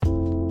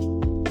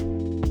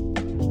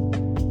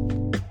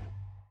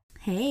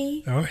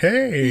Hey. Oh,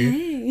 hey.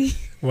 Hey.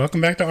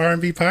 Welcome back to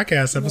R&B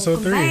Podcast,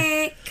 episode 3.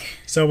 Back.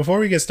 So before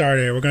we get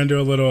started, we're going to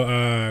do a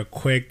little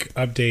quick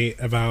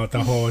update about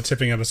the whole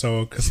tipping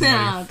episode because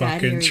somebody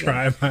fucking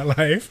tried my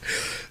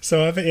life.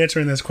 So I've been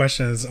answering these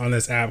questions on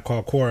this app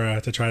called Quora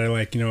to try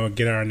to,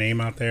 get our name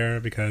out there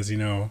because,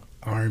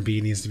 R&B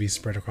needs to be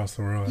spread across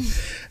the world.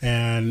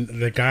 And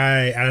the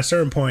guy, at a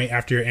certain point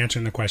after you're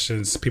answering the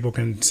questions, people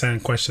can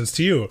send questions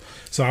to you.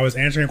 So I was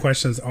answering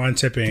questions on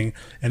tipping,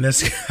 and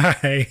this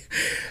guy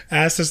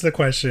asked us the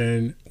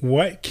question,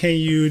 what can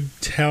you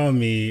tell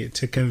me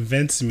to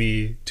convince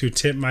me to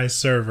tip my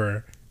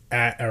server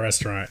at a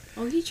restaurant?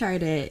 Oh, he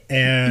tried it.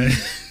 And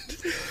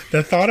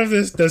the thought of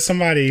this, there's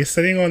somebody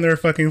sitting on their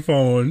fucking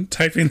phone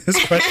typing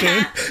this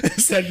question and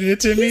sending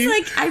it to me. He's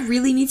like, I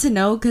really need to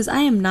know because I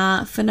am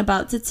not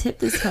about to tip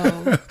this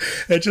hoe.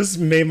 It just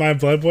made my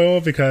blood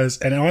boil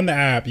and on the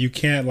app, you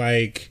can't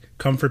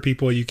come for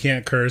people, you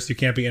can't curse, you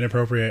can't be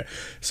inappropriate.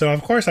 So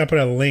of course I put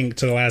a link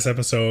to the last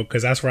episode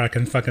because that's where I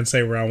can fucking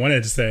say where I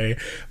wanted to say.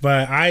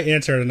 But I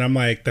answered and I'm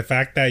like, the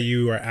fact that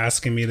you are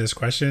asking me this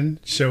question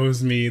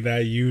shows me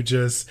that you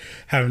just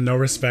have no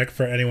respect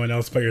for anyone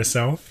else but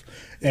yourself.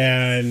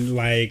 And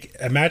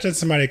imagine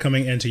somebody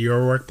coming into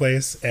your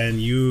workplace and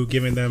you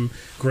giving them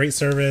great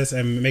service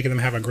and making them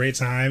have a great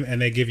time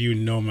and they give you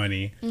no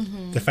money.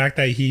 Mm-hmm. The fact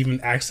that he even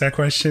asked that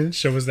question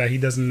shows that he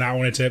does not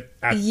want to tip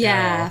at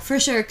all. For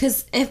sure.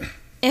 Because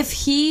if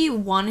he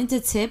wanted to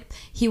tip,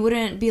 he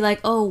wouldn't be like,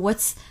 oh,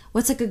 what's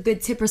a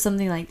good tip or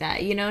something like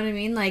that. You know what I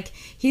mean?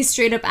 He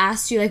straight up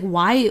asked you,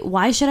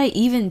 why should I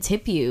even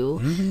tip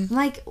you? Mm-hmm. I'm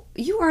like,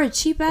 you are a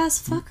cheap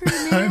ass fucker,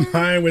 man. My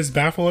mind was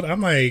baffled.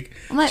 I'm like,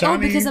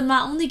 Johnny, because I'm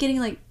not only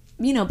getting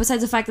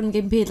besides the fact that I'm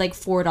getting paid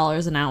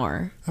 $4 an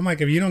hour. I'm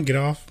like, if you don't get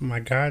off my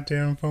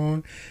goddamn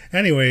phone.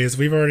 Anyways,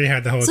 we've already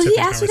had the whole So he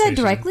asked you that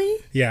directly?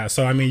 Yeah,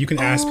 so you can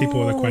ask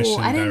people the question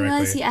directly. I didn't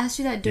realize he asked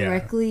you that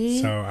directly.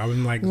 Yeah. So I was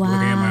looking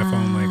at my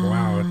phone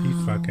wow,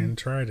 he fucking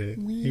tried it.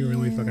 Wow. He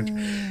really fucking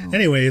tried.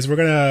 Anyways, we're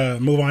gonna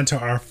move on to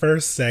our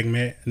first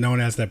segment known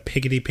as the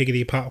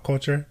Piggity Pop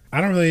Culture.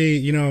 I don't really,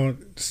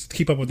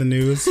 keep up with the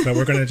news, but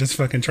we're gonna just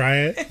fucking try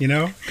it,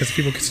 because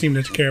people seem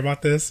to care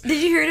about this.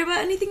 Did you hear about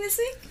anything this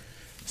week?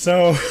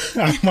 So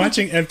I'm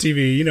watching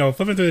MTV,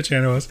 flipping through the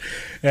channels,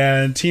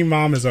 and Teen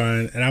Mom is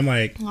on, and I'm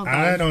like,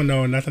 I don't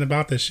know nothing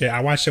about this shit.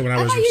 I watched it when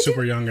I was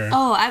super younger.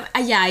 Oh,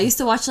 I used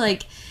to watch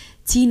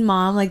Teen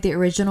Mom, the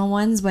original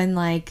ones when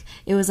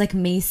it was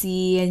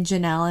Macy and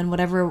Janelle and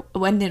whatever,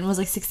 when it was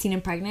 16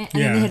 and pregnant,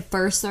 and then they had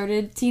first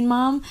started Teen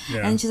Mom,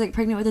 and she's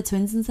pregnant with the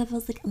twins and stuff. I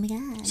was like, oh my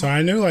god. So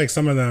I knew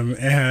some of them,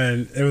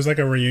 and it was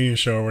a reunion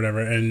show or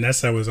whatever, and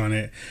Nessa was on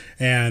it,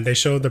 and they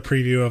showed the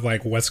preview of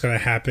what's gonna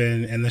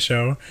happen in the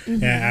show,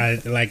 mm-hmm.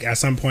 and at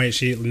some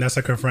point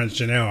Nessa confronts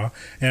Janelle,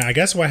 and I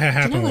guess what had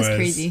happened was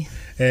crazy.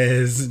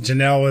 Is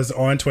Janelle was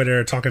on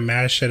Twitter talking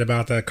mad shit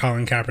about the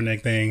Colin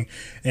Kaepernick thing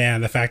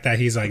and the fact that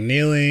he's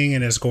kneeling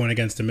and is going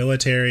against the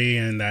military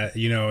and that,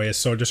 is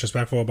so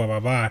disrespectful, blah, blah,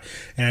 blah.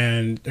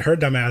 And her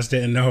dumbass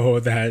didn't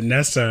know that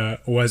Nessa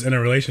was in a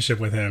relationship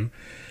with him.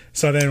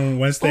 So then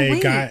once they're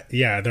in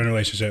a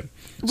relationship.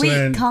 So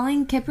then,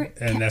 Colin Kaepernick?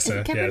 And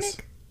Nessa,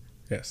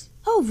 yes.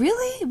 Oh,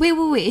 really?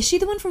 Wait. Is she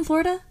the one from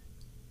Florida?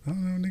 I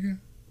don't know, nigga.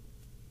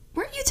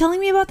 Weren't you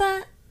telling me about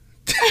that?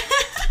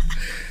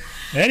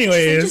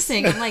 Anyways, it's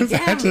interesting. I'm like,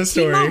 damn, that's a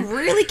story. Teen Mom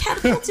really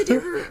catapulted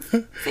your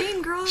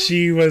fame, girl.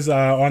 She was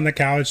on the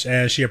couch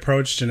and she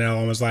approached Janelle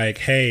and was like,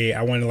 hey,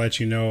 I wanted to let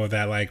you know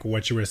that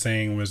what you were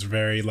saying was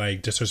very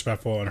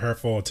disrespectful and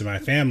hurtful to my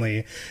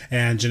family.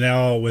 And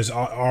Janelle was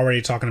already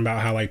talking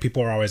about how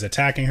people are always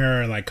attacking her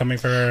and coming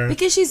for her.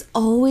 Because she's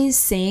always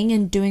saying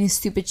and doing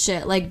stupid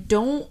shit.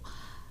 Don't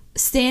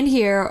stand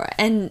here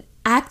and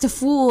act a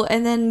fool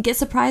and then get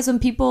surprised when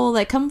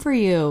people come for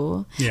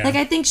you. Yeah.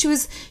 I think she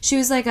was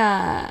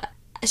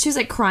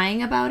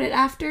crying about it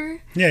after.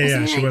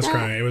 Yeah, she was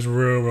crying. It was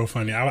real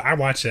funny. I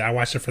watched it. I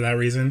watched it for that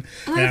reason.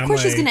 Of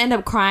course she's gonna end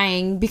up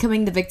crying,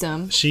 becoming the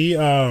victim. She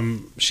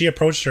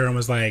approached her and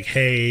was like,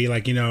 hey,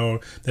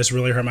 this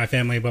really hurt my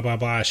family, blah, blah,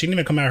 blah. She didn't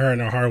even come at her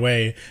in a hard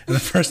way. And the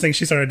first thing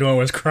she started doing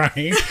was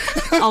crying.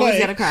 Always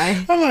gotta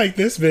cry. I'm like,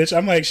 this bitch.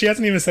 I'm like, she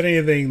hasn't even said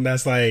anything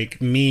that's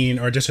mean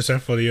or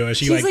disrespectful to you. And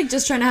she's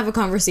just trying to have a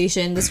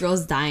conversation. This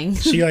girl's dying.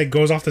 She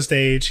goes off the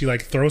stage. She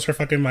throws her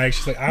fucking mic.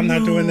 She's like, I'm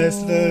not doing this.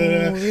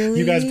 Really?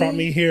 You guys brought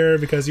me here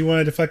because you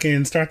wanted to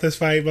fucking start this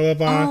fight, blah, blah,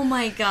 blah. Oh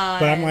my god.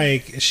 But I'm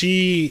like,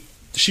 she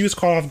was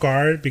caught off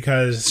guard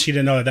because she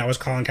didn't know that was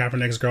Colin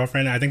Kaepernick's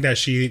girlfriend. I think that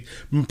she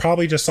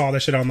probably just saw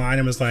this shit online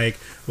and was like,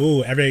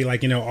 ooh,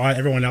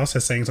 everyone else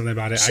is saying something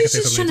about it. I can say something too.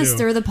 She's just trying to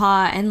stir the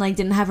pot and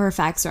didn't have her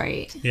facts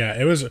right. Yeah,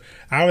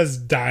 I was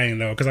dying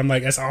though because I'm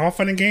like, it's all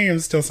fun and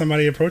games till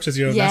somebody approaches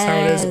you. Yes. That's how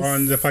it is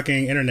on the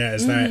fucking internet.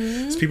 Is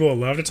that people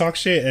love to talk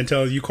shit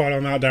until you call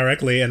them out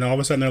directly, and all of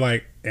a sudden they're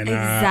like,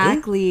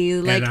 exactly.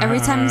 Every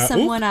time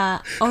someone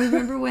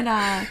remember when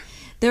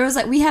there was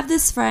we have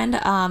this friend,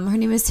 her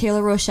name is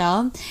Taylor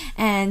Rochelle,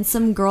 and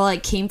some girl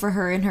came for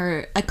her in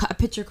her a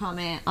picture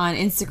comment on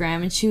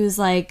Instagram, and she was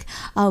like,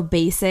 oh,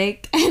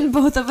 basic, and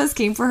both of us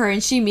came for her,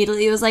 and she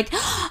immediately was like,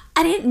 I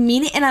I didn't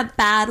mean it in a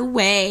bad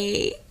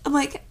way. I'm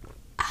like,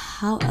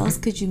 how else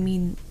could you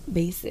mean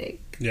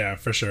basic? Yeah,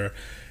 for sure.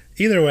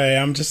 Either way,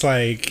 I'm just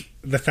like,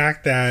 the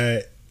fact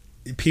that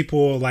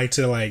people like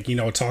to, like, you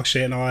know, talk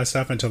shit and all that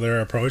stuff until they're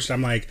approached,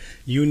 I'm like,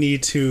 you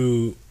need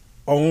to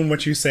own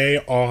what you say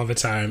all the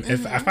time.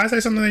 If I say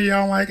something that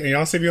y'all like and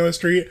y'all see me on the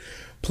street,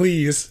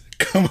 please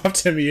come up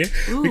to me.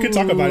 We can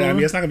talk about it. I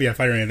mean, it's not gonna be a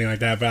fight or anything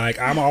like that, but like,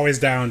 I'm always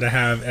down to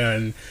have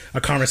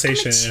a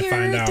conversation and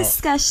find out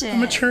a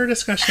mature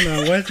discussion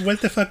on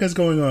what the fuck is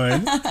going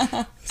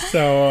on.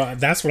 So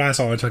that's what I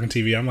saw on Talking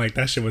TV. I'm like,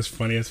 that shit was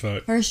funny as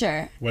fuck. For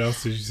sure. What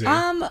else did you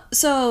say?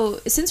 So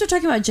since we're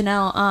talking about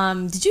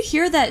Janelle, did you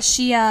hear that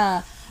she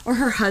or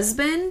her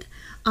husband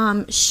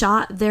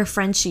shot their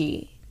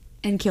Frenchie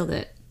and killed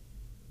it?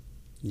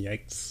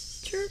 Yikes.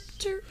 Chirp,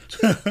 chirp,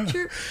 chirp,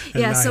 chirp.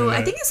 Yeah, so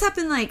I think this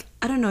happened like,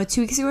 I don't know,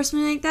 2 weeks ago or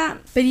something like that.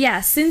 But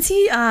yeah, since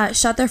he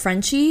shot their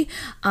Frenchie,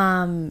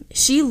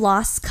 she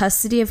lost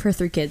custody of her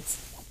 3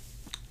 kids.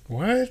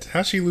 What?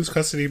 How'd she lose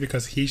custody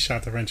because he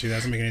shot the Frenchie? That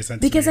doesn't make any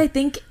sense. Because to me. I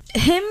think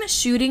him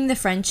shooting the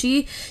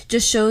Frenchie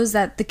just shows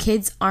that the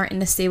kids aren't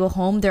in a stable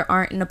home. They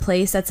aren't in a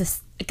place that's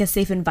a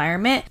safe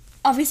environment.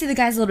 Obviously, the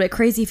guy's a little bit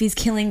crazy if he's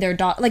killing their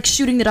dog, like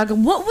shooting the dog.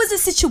 And what was the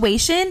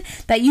situation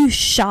that you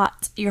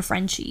shot your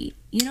Frenchie?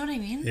 You know what I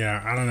mean?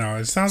 Yeah, I don't know.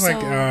 It sounds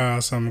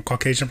like some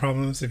Caucasian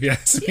problems, if you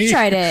ask me. You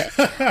tried it.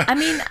 I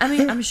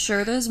mean, I'm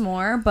sure there's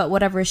more, but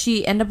whatever.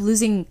 She ended up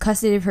losing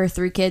custody of her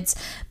 3 kids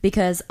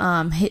because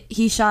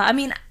he shot. I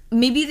mean,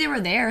 maybe they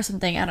were there or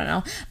something. I don't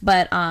know.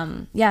 But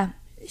yeah,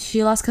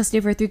 she lost custody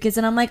of her 3 kids,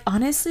 and I'm like,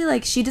 honestly,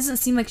 like, she doesn't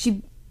seem like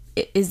she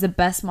is the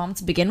best mom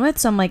to begin with.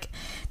 So I'm like,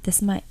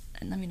 this might.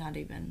 Let me not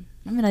even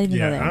go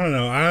there. I don't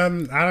know.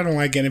 I don't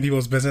like getting in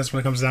people's business when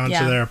it comes down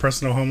to their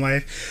personal home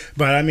life.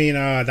 But I mean,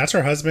 that's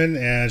her husband,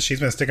 and she's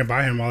been sticking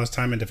by him all this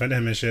time and defending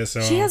him and shit.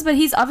 So she has, but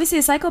he's obviously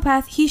a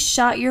psychopath. He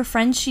shot your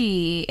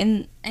Frenchie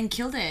and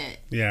killed it.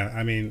 Yeah,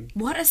 I mean,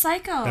 what a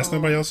psycho. That's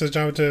nobody else's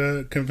job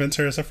to convince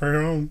her except for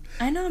her own.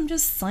 I know. I'm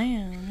just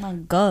saying. Oh my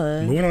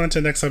God. Moving on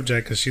to the next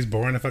subject because she's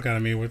boring the fuck out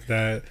of me with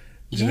that.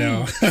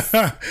 Janelle.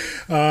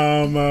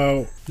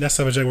 Next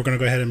subject we're gonna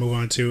go ahead and move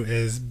on to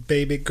is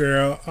baby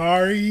girl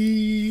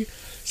Ari.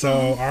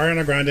 So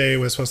Ariana Grande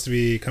was supposed to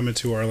be coming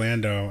to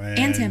Orlando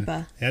and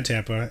Tampa,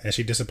 and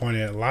she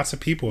disappointed lots of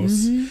people.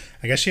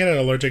 I guess she had an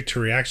allergic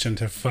reaction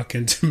to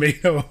fucking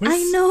tomatoes.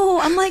 I know.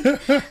 I'm like,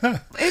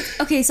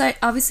 okay. So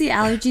obviously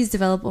allergies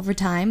develop over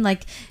time.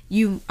 Like,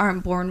 you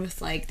aren't born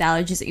with like the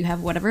allergies that you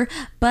have, whatever.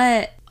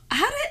 But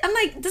I'm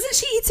like, doesn't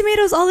she eat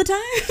tomatoes all the time?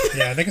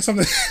 Yeah, I think it's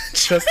something that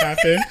just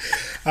happened.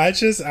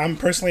 I'm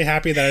personally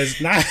happy that it's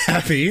not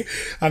happy.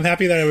 I'm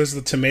happy that it was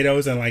the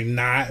tomatoes and like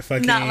not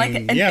fucking like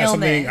an illness.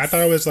 Something. I thought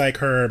it was like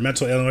her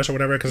mental illness or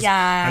whatever, because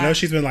I know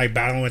she's been like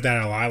battling with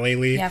that a lot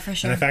lately. Yeah, for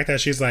sure. And the fact that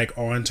she's like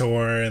on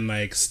tour and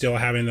like still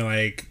having to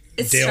like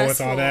deal with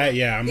all that.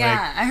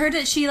 Yeah, I heard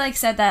that she like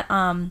said that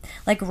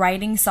like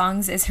writing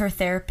songs is her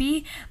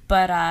therapy,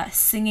 but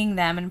singing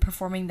them and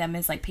performing them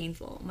is like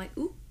painful. I'm like,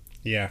 ooh.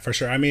 Yeah, for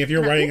sure. I mean, if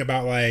you're writing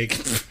about like,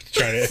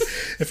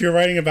 if you're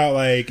writing about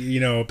like, you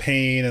know,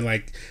 pain and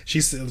like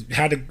she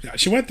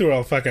went through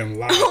a fucking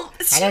lot.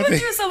 She went through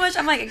so much.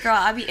 I'm like, girl,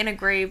 I'd be in a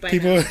grave by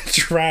people now.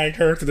 Dragged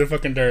her through the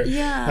fucking dirt.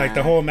 Yeah, like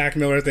the whole Mac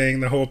Miller thing,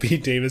 the whole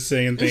Pete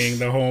Davidson thing,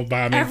 the whole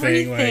bombing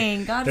thing.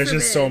 Like, God there's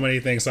forbid. just so many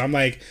things. So I'm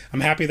like,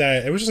 I'm happy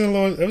that it was a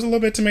little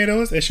bit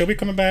tomatoes, and she'll be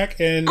coming back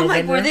in November.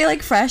 Like, were they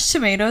like fresh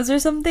tomatoes or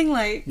something?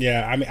 Like,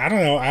 yeah, I mean, I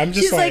don't know. I'm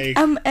just she's like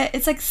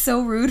it's like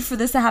so rude for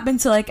this to happen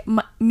to like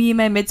me in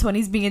my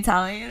mid-20s being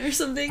Italian or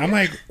something. I'm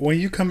like, when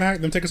you come back,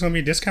 them tickets gonna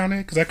be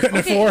discounted because I couldn't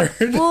afford.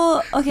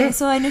 Well, okay,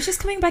 so I know she's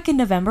coming back in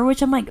November,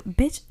 which I'm like,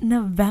 bitch,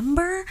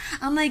 November?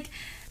 I'm like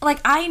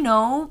I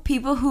know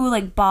people who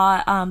like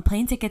bought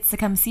plane tickets to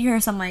come see her,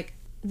 so I'm like,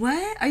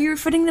 what? Are you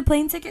footing the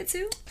plane ticket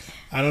too?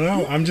 I don't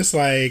know. I'm just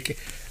like,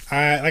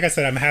 like I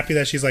said, I'm happy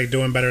that she's like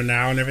doing better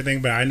now and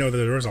everything, but I know that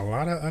there was a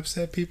lot of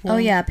upset people. Oh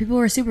yeah, people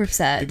were super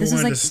upset. People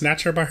wanted to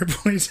snatch her by her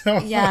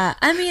ponytail. Yeah,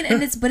 I mean,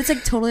 it's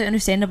like totally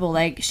understandable.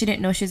 Like, she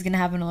didn't know she was gonna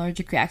have an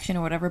allergic reaction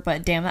or whatever,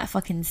 but damn, that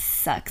fucking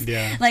sucks.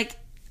 Yeah. Like,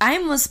 I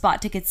almost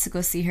bought tickets to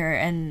go see her,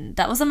 and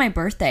that was on my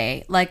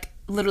birthday. Like,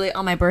 literally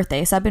on my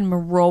birthday, so I've been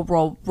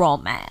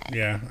roll mad.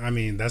 Yeah, I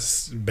mean,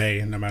 that's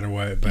bae no matter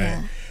what.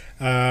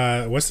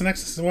 But what's the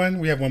next one?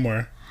 We have one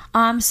more.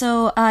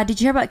 So did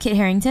you hear about Kit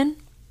Harington?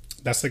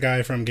 That's the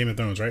guy from Game of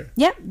Thrones, right?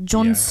 Yep,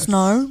 Jon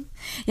Snow.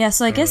 Yeah,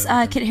 so I guess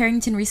Kit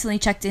Harington recently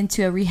checked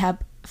into a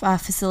rehab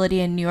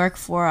facility in New York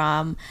for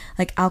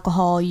like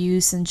alcohol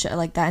use and shit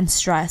like that, and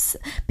stress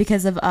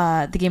because of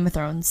the Game of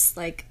Thrones,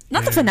 like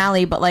not the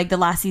finale, but like the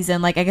last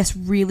season, like I guess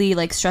really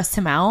like stressed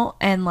him out,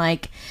 and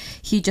like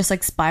he just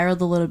like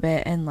spiraled a little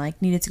bit and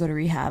like needed to go to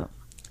rehab.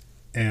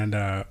 And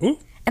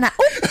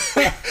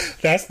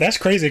that's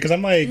crazy, because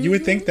I'm like, you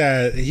would think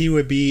that he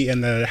would be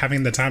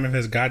having the time of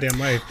his goddamn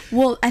life.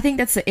 Well, I think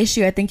that's the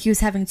issue. I think he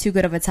was having too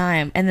good of a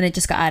time, and then it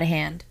just got out of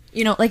hand.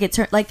 You know, like it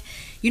turned like,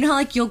 you know how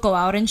like you'll go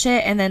out and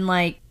shit, and then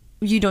like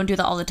you don't do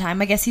that all the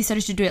time. I guess he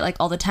started to do it like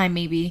all the time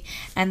maybe,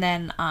 and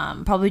then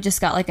probably just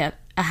got like a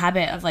a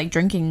habit of like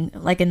drinking,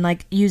 like, and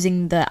like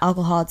using the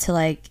alcohol to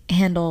like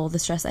handle the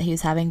stress that he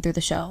was having through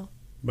the show.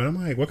 But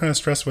I'm like, what kind of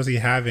stress was he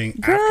having?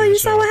 Girl, after the you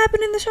show? saw what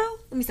happened in the show?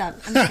 Let me stop.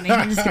 I'm just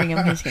kidding.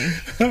 I'm just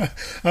kidding.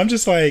 I'm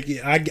just like,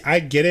 I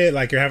get it.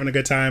 Like, you're having a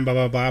good time, blah,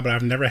 blah, blah. But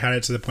I've never had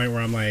it to the point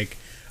where I'm like,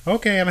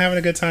 okay, I'm having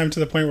a good time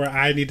to the point where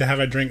I need to have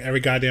a drink every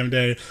goddamn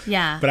day.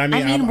 Yeah. But I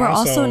mean we're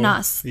also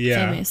not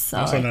famous. So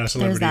also like, not a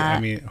celebrity. that.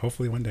 I mean,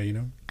 hopefully one day, you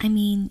know? I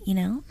mean, you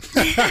know?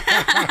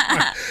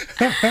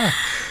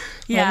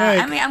 Yeah, like,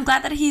 I mean, I'm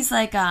glad that he's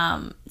like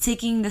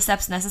taking the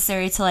steps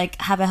necessary to like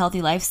have a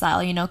healthy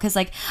lifestyle, you know, because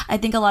like I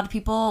think a lot of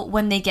people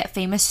when they get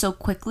famous so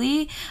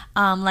quickly,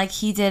 like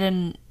he did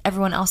and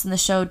everyone else in the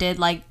show did,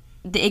 like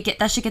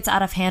that shit gets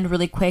out of hand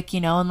really quick,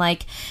 you know, and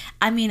like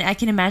I mean, I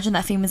can imagine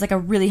that fame is like a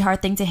really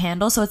hard thing to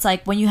handle. So it's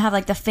like when you have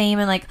like the fame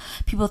and like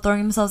people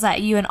throwing themselves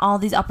at you and all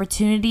these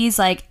opportunities,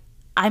 like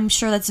I'm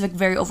sure that's like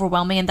very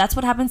overwhelming, and that's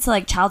what happens to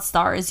like child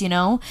stars, you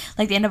know,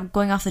 like they end up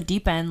going off the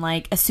deep end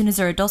like as soon as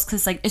they're adults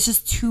because like it's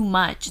just too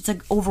much. It's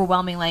like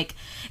overwhelming. Like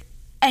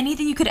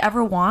anything you could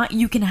ever want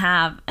you can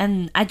have,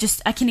 and I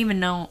can't even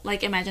know,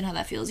 like imagine how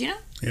that feels, you know.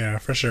 Yeah,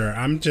 for sure.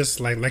 I'm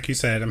just like you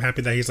said, I'm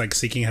happy that he's like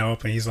seeking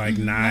help and he's like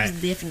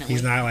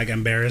he's not like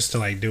embarrassed to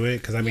like do it,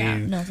 because I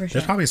mean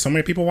there's probably so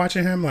many people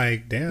watching him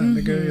like, damn,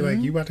 nigga, like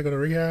you about to go to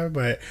rehab.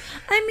 But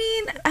I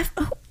mean,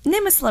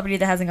 name a celebrity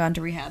that hasn't gone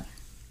to rehab.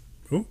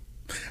 Ooh.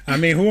 I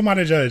mean, who am I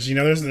to judge? You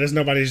know, there's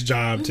nobody's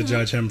job to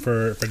judge him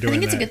for doing that. I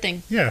think it's a good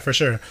thing. Yeah, for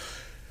sure.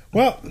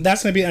 Well,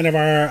 that's going to be the end of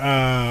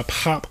our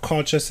pop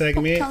culture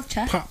segment. Pop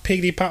culture. Pop,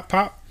 piggity, pop,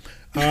 pop.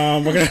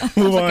 We're going to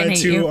move on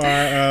to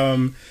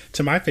our,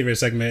 to my favorite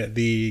segment,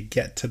 the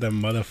Get to the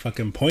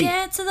Motherfucking Point.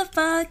 Get to the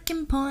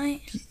fucking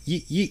point.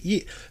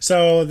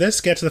 So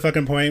this Get to the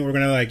Fucking Point, we're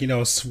going to like, you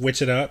know,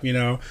 switch it up, you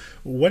know.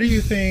 What do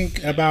you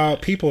think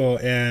about people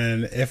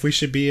and if we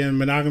should be in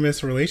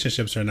monogamous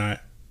relationships or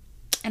not?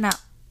 And now.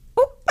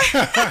 All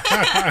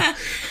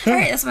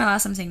right, that's my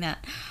last time saying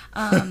that.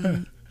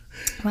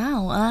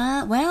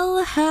 Wow.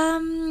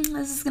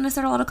 This is gonna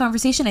start a lot of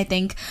conversation, I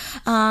think.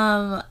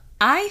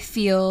 I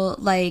feel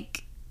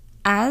like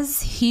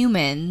as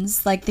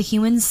humans, like the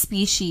human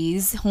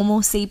species,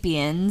 Homo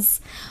sapiens,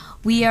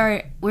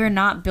 we're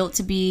not built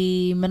to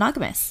be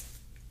monogamous.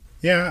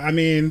 Yeah, I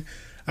mean,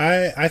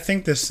 I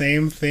think the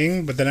same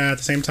thing, but then at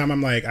the same time,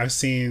 I'm like, I've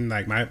seen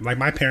like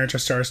my parents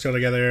are still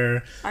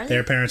together.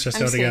 Their parents are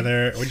still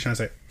together. What are you trying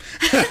to say?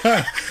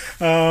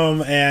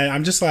 And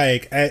I'm just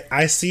like,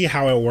 I see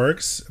how it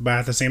works, but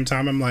at the same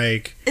time, I'm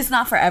like, it's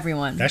not for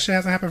everyone. That shit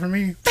hasn't happened for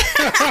me.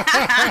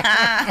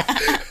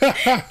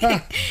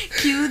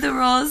 Cue the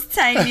world's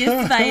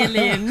tiniest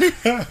violin.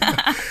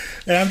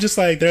 And I'm just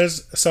like,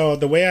 so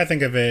the way I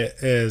think of it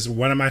is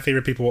one of my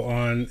favorite people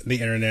on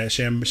the internet,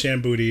 Shan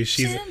Booty.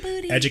 She's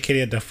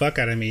educated the fuck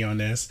out of me on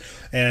this.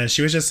 And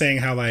she was just saying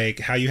how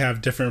you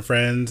have different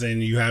friends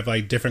and you have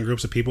like different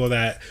groups of people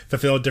that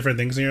fulfill different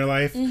things in your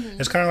life. Mm-hmm.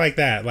 It's kind of like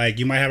that. Like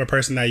you might have a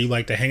person that you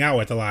like to hang out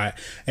with a lot.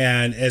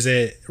 And is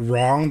it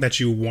wrong that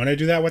you want to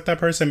do that with that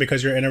person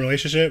because you're in a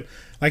relationship?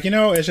 Like, you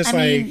know, it's just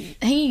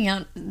hanging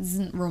out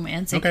isn't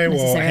romantic. Okay,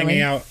 well,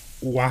 hanging out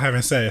while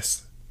having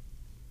sex.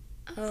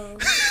 Oh.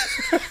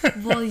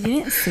 Well, you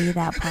didn't say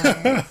that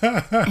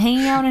part.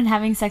 Hanging out and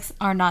having sex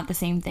are not the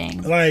same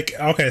thing. Like,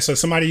 okay, so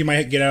somebody you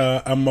might get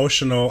a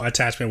emotional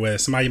attachment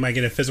with, somebody you might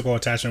get a physical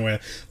attachment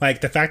with.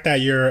 Like, the fact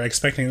that you're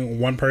expecting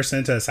one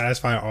person to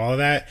satisfy all of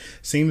that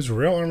seems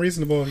real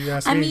unreasonable, if you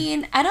ask me. I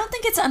mean, I don't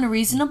think it's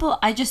unreasonable.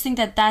 I just think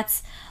that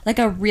that's, like,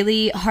 a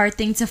really hard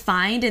thing to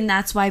find, and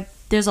that's why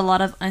there's a lot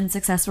of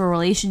unsuccessful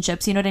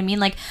relationships. You know what I mean?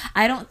 Like,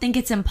 I don't think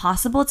it's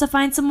impossible to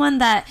find someone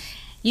that,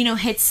 you know,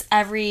 hits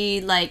every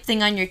like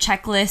thing on your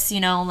checklist, you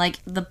know, like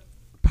the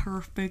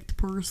perfect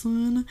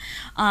person.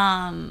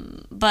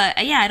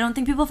 But yeah, I don't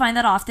think people find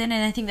that often,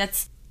 and I think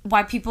that's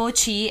why people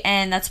cheat,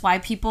 and that's why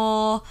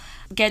people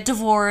get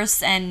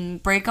divorced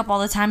and break up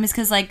all the time, is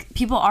because like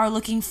people are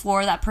looking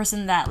for that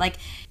person that like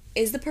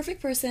is the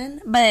perfect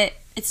person, but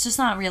it's just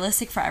not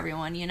realistic for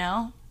everyone, you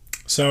know?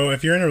 So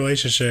if you're in a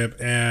relationship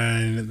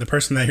and the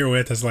person that you're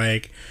with is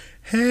like,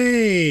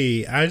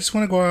 hey, I just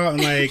want to go out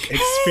and like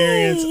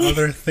experience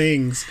other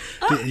things.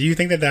 Do you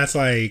think that that's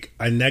like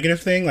a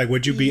negative thing? Like,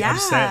 would you be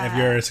upset if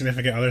your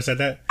significant other said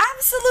that?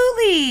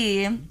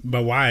 Absolutely.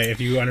 But why?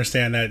 If you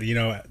understand that, you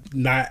know,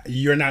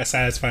 you're not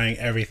satisfying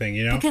everything,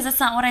 you know? Because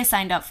it's not what I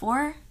signed up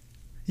for.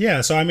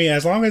 Yeah. So I mean,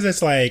 as long as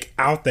it's like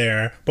out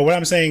there. But what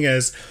I'm saying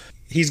is,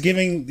 he's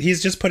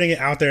just putting it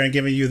out there and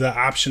giving you the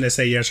option to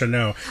say yes or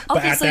no.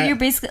 Okay, so you're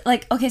basically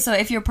like, okay, so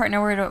if your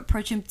partner were to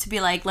approach him to be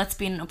like, let's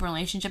be in an open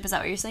relationship, is that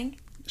what you're saying?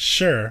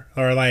 Sure.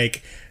 Or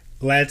like,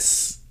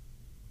 let's...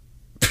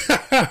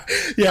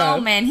 Yeah.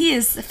 Oh man, he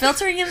is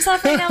filtering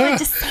himself right now. Like,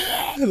 just say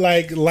it.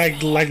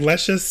 Like,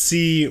 let's just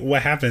see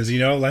what happens, you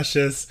know? Let's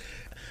just...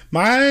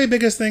 My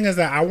biggest thing is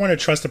that I want to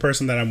trust the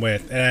person that I'm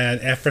with.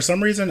 And if for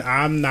some reason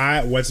I'm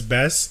not what's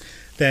best,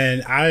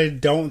 then I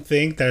don't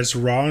think that it's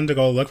wrong to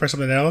go look for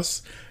something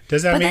else.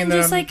 Does that mean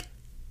that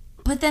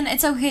but then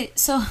it's okay.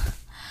 So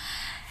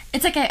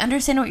it's like I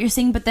understand what you're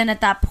saying, but then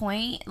at that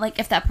point, like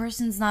if that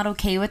person's not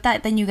okay with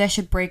that, then you guys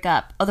should break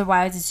up.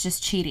 Otherwise, it's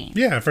just cheating.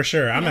 Yeah, for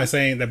sure. I'm not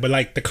saying that, but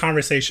like the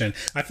conversation,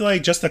 I feel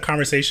like just the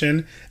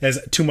conversation is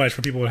too much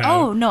for people to have.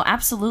 Oh no,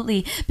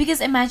 absolutely.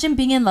 Because imagine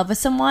being in love with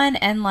someone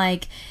and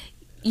like,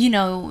 you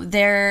know,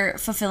 they're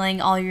fulfilling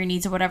all your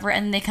needs or whatever,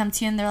 and they come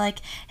to you and they're like,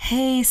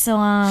 "Hey, so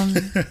I'm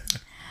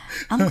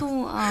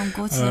gonna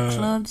go to the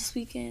club this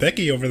weekend."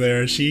 Becky over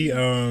there, she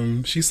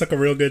stuck a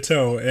real good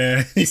toe,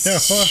 and you know,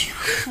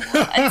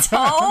 A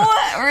toe?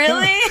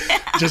 Really?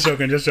 just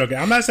joking.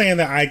 I'm not saying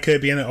that I could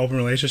be in an open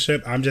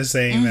relationship. I'm just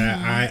saying that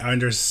I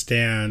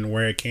understand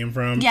where it came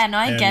from. Yeah, no,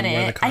 I get where the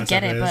it. I get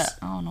concept it, is. but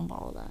I don't know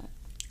about all that.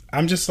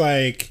 I'm just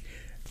like,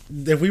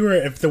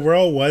 if the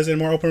world was in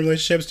more open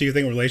relationships, do you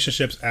think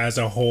relationships as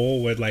a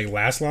whole would like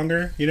last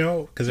longer? You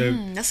know, because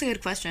That's a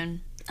good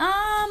question.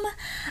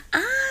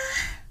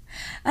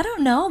 I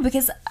don't know,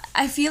 because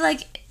I feel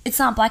like it's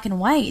not black and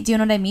white. Do you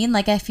know what I mean?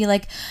 Like I feel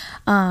like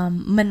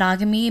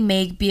monogamy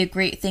may be a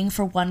great thing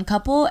for one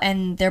couple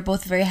and they're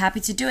both very happy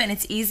to do it and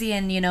it's easy,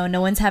 and you know,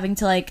 no one's having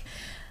to like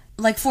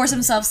force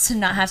themselves to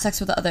not have sex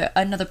with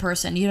another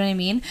person, you know what I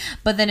mean?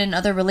 But then in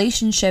other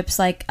relationships,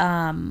 like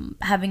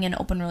having an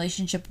open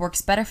relationship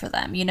works better for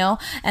them, you know,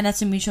 and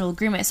that's a mutual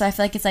agreement. So I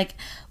feel like it's like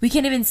we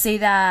can't even say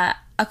that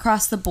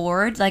across the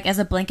board, like as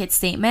a blanket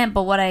statement,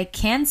 but what I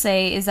can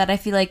say is that I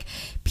feel like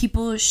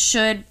people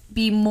should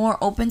be more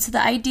open to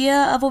the idea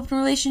of open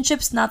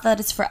relationships. Not that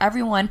it's for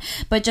everyone,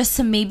 but just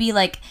to maybe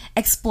like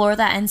explore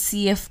that and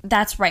see if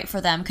that's right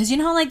for them, because you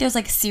know how like there's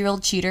like serial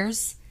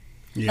cheaters.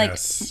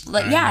 yes,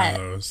 like I yeah,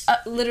 know those.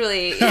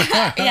 literally,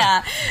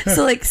 yeah.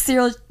 So like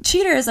serial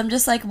cheaters, I'm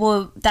just like,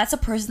 well, that's a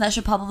person that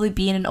should probably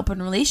be in an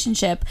open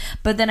relationship.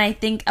 But then I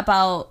think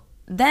about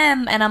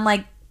them, and I'm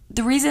like,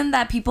 the reason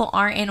that people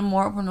aren't in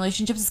more open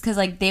relationships is because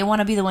like they want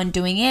to be the one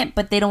doing it,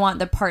 but they don't want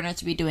their partner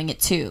to be doing it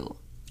too.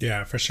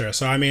 Yeah, for sure.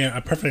 So, I mean,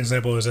 a perfect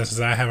example is this: is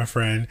I have a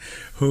friend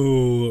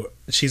who,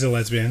 she's a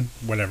lesbian,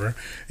 whatever,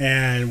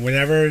 and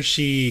whenever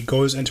she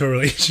goes into a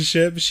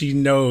relationship, she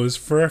knows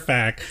for a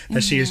fact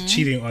that she is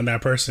cheating on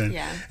that person.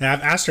 Yeah. And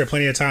I've asked her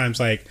plenty of times,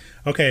 like,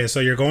 okay,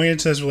 so you're going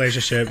into this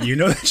relationship, you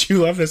know that you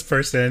love this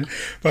person,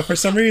 but for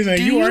some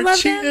reason you are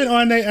cheating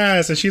on their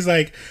ass. And she's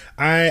like,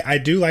 I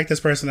do like this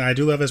person, I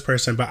do love this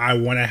person, but I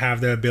want to have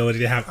the ability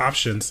to have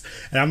options.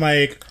 And I'm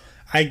like,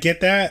 I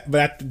get that, but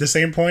at the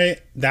same point,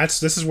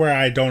 this is where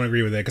I don't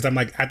agree with it, because I'm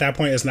like, at that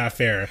point, it's not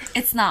fair.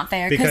 It's not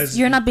fair Because- because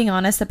you're not being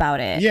honest about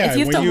it. Yeah, if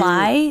you have to when you-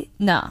 lie,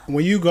 no.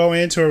 When you go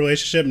into a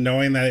relationship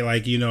knowing that,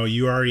 like, you know,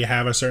 you already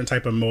have a certain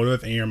type of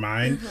motive in your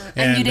mind,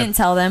 And you didn't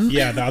tell them.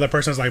 Yeah, the other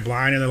person's like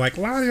blind and they're like,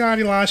 la la la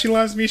la, she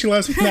loves me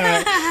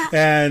not.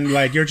 And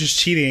like, you're just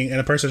cheating, and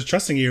the person's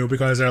trusting you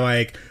because they're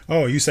like,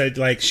 oh, you said,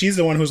 like, she's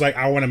the one who's like,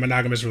 I want a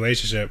monogamous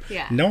relationship.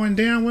 Yeah. Knowing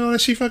damn well that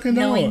she fucking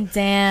don't. Knowing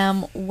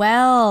damn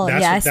well.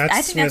 That's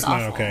I think when that's it's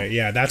not awful. okay.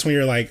 Yeah, that's when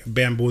you're like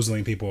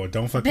bamboozling people.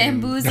 Don't fucking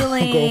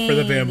Bamboozling. Don't go for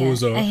the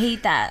bamboozle. I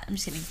hate that. I'm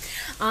just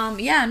kidding.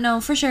 Yeah,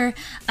 no, for sure.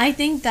 I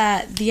think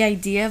that the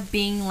idea of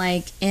being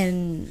like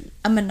in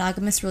a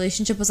monogamous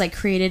relationship was like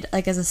created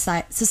like as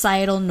a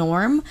societal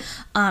norm.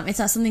 It's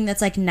not something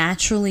that's like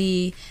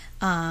naturally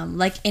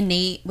like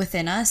innate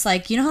within us.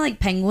 Like, you know how like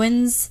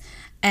penguins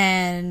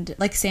and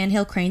like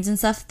sandhill cranes and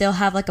stuff, they'll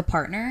have like a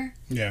partner.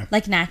 Yeah.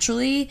 Like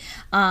naturally.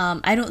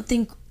 I don't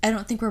think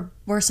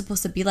we're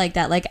supposed to be like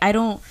that. Like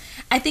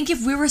I think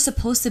if we were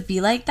supposed to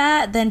be like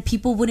that, then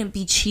people wouldn't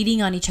be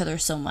cheating on each other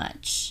so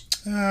much.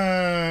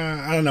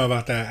 I don't know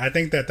about that. I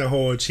think that the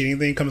whole cheating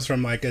thing comes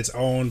from like its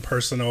own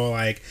personal,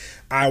 like,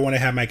 I want to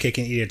have my cake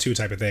and eat it too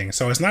type of thing.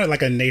 So it's not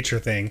like a nature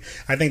thing.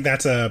 I think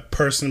that's a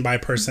person by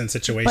person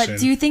situation. But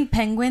do you think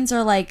penguins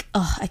are like,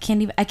 oh, I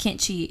can't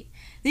cheat?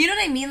 You know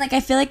what I mean? Like I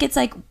feel like it's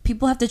like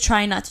people have to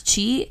try not to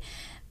cheat,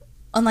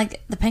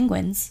 unlike the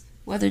penguins,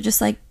 where they're just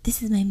like,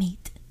 this is my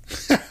mate.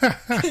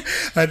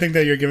 I think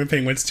that you're giving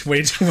penguins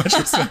way too much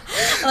respect.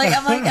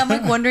 I'm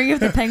like wondering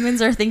if the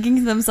penguins are thinking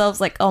to themselves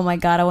like, oh my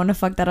god, I want to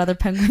fuck that other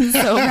penguin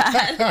so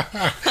bad.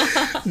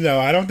 No,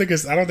 I don't think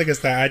it's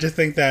that. I just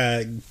think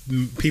that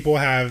people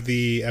have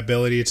the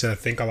ability to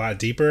think a lot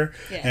deeper,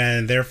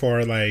 and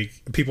therefore like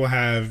people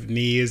have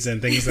needs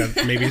and things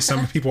that maybe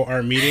some people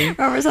aren't meeting.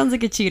 Robert sounds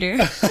like a cheater.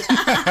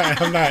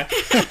 I'm not.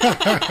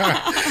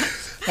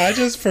 I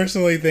just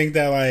personally think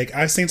that like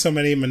I've seen so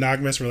many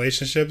monogamous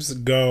relationships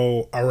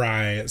go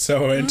awry.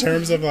 So in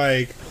terms of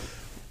like,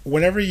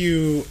 whenever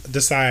you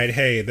decide,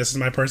 hey, this is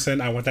my person,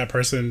 I want that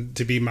person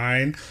to be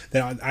mine,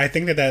 then I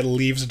think that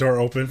leaves the door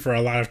open for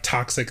a lot of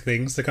toxic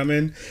things to come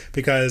in,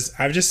 because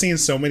I've just seen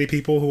so many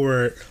people who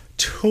were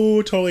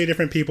two totally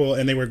different people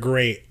and they were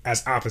great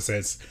as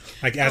opposites,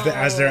 like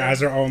as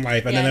their own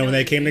life, and then when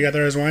they came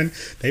together as one,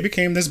 they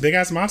became this big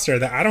ass monster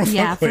that I don't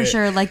fuck with. For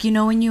sure. Like, you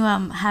know, when you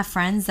have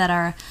friends that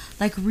are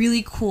like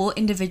really cool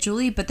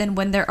individually, but then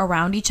when they're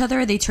around each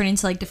other they turn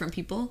into like different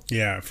people.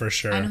 Yeah, for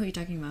sure. I know who you're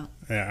talking about.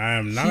 Yeah, I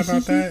am not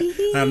about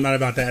that. I'm not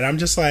about that. And I'm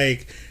just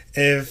like,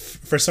 if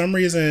for some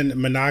reason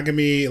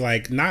monogamy,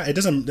 like, not, it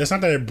doesn't, it's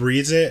not that it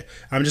breeds it.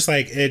 I'm just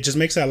like, it just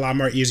makes it a lot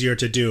more easier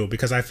to do,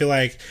 because I feel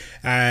like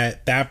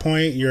at that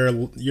point you're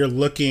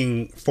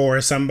looking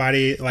for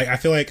somebody. Like, I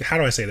feel like, how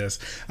do I say this?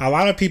 A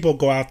lot of people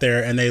go out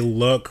there and they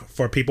look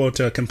for people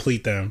to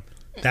complete them.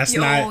 That's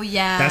not what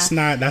well, I'm that's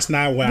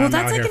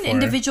out like here an for.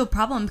 individual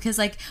problem, because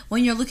like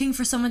when you're looking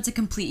for someone to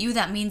complete you,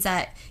 that means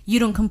that you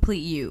don't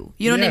complete you.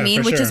 You know what I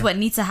mean? Which is what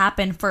needs to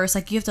happen first.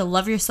 Like, you have to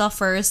love yourself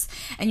first,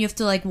 and you have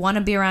to like want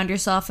to be around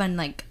yourself, and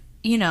like,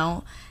 you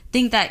know,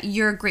 think that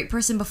you're a great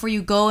person before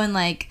you go and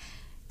like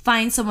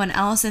find someone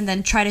else and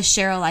then try to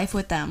share a life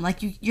with them. Like,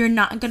 you're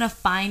not gonna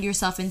find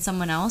yourself in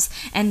someone else,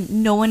 and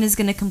no one is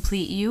gonna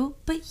complete you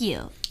but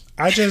you.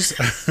 I just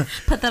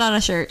put that on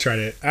a shirt. Tried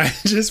it. I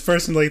just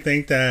personally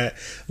think that,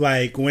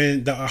 like,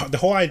 when the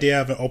whole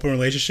idea of an open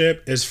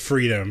relationship is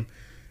freedom.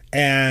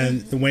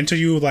 And when do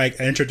you like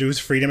introduce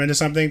freedom into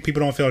something,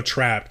 people don't feel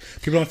trapped.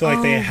 People don't feel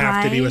like they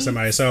have to be with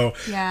somebody. So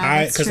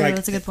that's true. Like,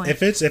 that's a good point.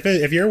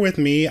 If you're with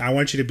me, I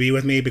want you to be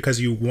with me because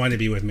you want to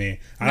be with me.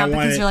 Not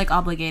because you're like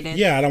obligated.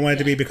 Yeah, I don't want it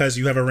to be because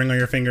you have a ring on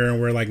your finger and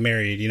we're like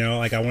married. You know,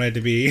 like, I want it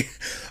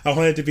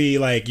to be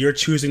like you're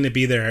choosing to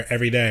be there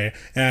every day.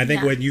 And I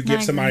think when you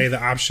give somebody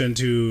the option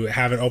to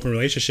have an open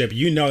relationship,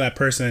 you know that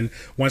person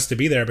wants to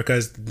be there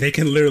because they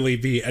can literally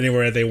be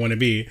anywhere they want to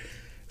be.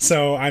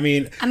 So, I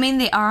mean,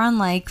 they are on,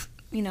 like,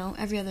 you know,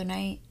 every other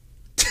night.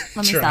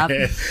 Let me stop.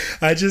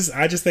 I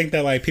just think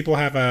that, like, people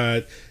have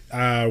a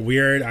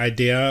weird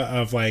idea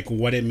of like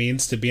what it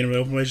means to be in a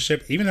open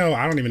relationship, even though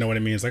I don't even know what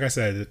it means. Like I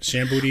said,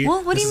 Shambooty.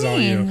 Well, what do you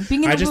mean?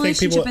 Being in a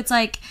relationship, it's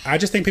like, I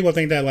just think people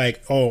think that,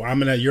 like, oh,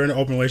 you're in an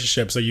open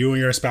relationship, so you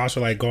and your spouse are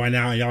like going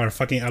out and y'all are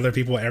fucking other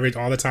people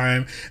all the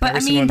time. But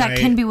I mean, that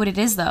can be what it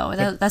is,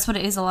 though. That's what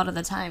it is a lot of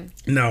the time.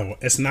 No,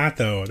 it's not,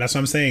 though. That's what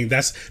I'm saying.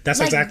 That's like,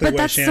 exactly but what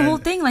that's the whole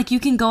thing. Like, you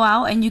can go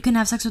out and you can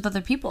have sex with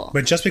other people.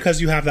 But just because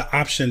you have the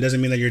option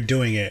doesn't mean that you're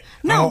doing it.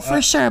 No,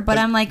 for sure. But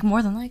I'm like,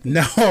 more than likely.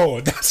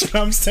 No, that's what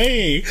I'm saying.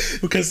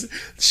 Because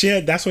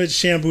that's what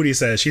Shambooty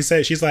says. She's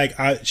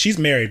like, she's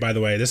married, by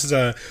the way. This is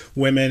a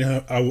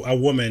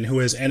woman who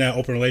is in an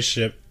open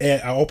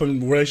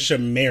relationship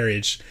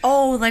marriage.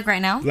 Oh, like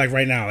right now? Like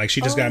right now. Like, she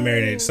just got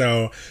married.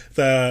 So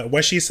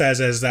what she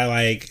says is that,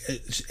 like,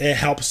 it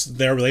helps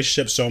their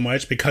relationship so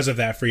much because of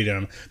that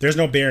freedom. There's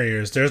no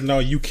barriers. There's no,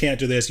 you can't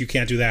do this, you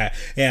can't do that.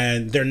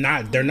 And they're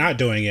not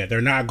doing it. They're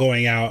not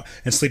going out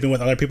and sleeping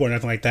with other people or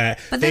nothing like that.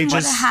 But then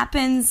what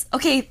happens?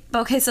 Okay,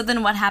 so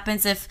then what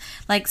happens if,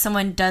 like,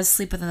 someone does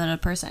sleep with another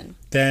person?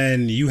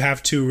 Then you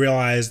have to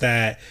realize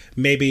that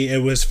maybe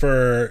it was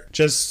for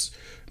just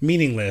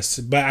meaningless.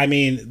 But I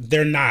mean,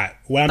 they're not.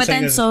 What I'm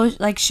saying is, so,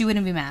 like, she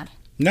wouldn't be mad.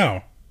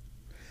 No.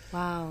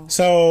 Wow.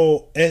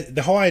 So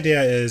the whole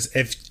idea is,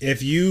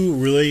 if you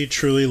really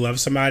truly love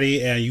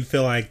somebody and you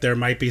feel like there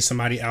might be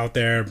somebody out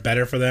there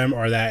better for them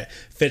or that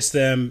fits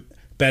them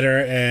better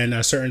in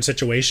a certain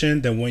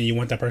situation, then when you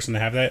want that person to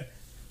have that.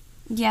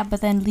 Yeah,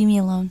 but then leave me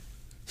alone.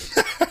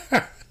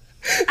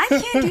 I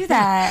can't do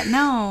that.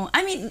 No.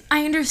 I mean,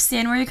 I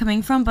understand where you're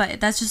coming from, but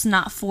that's just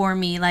not for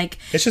me. Like,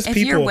 it's just if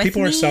people. You're with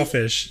people me, are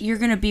selfish. You're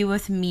going to be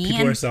with me.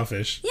 People are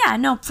selfish. Yeah,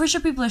 no, for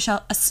sure people are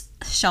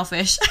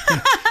shellfish.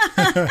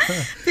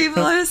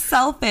 People are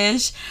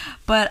selfish,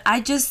 but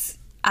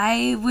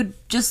I would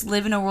just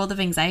live in a world of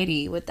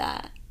anxiety with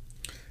that.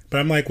 But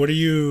I'm like, what are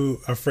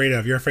you afraid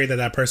of? You're afraid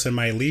that person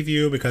might leave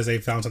you because they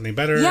found something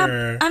better? Yeah,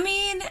 or? I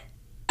mean,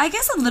 I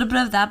guess a little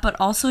bit of that, but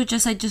also I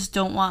just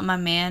don't want my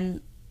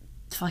man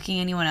fucking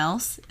anyone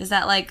else. Is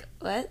that like,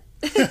 what?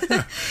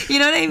 You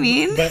know what I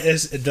mean? But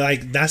it's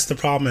like, that's the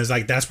problem, is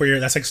like that's where your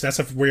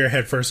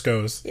head first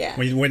goes. Yeah.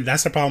 When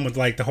that's the problem with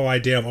like the whole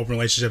idea of open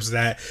relationships, is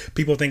that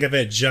people think of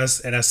it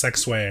just in a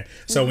sex way.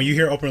 So when you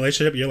hear open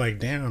relationship, you're like,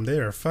 damn, they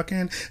are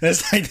fucking.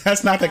 That's like,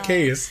 that's not the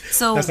case.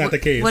 So that's not the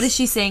case. What is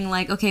she saying?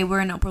 Like, okay,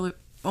 we're in an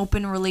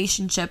open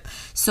relationship,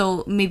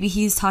 so maybe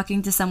he's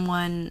talking to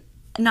someone.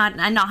 Not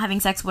having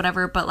sex,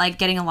 whatever, but like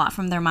getting a lot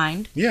from their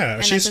mind. Yeah,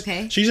 and that's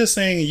okay. She's just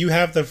saying you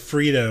have the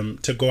freedom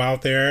to go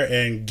out there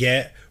and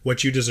get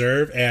what you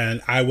deserve,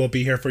 and I will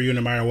be here for you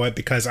no matter what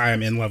because I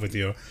am in love with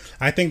you.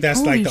 I think that's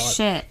Holy like the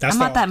shit. I'm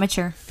not that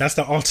mature. That's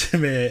the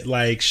ultimate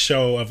like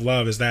show of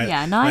love, is that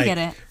I get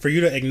it. For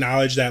you to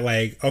acknowledge that,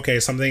 like, okay,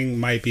 something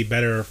might be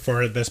better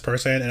for this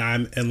person, and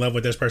I'm in love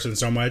with this person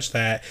so much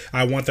that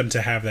I want them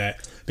to have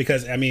that.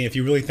 Because I mean, if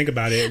you really think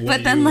about it,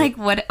 but then like,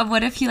 what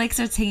if he like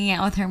starts hanging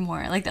out with her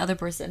more, like the other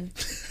person?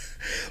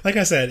 Like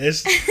I said,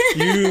 it's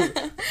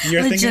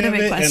you're thinking of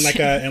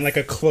it in like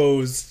a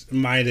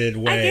closed-minded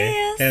way.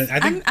 I guess.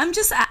 And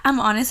I'm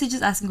honestly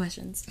just asking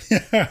questions.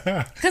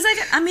 Because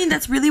I mean,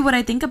 that's really what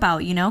I think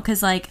about, you know?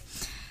 Because like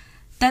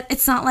that,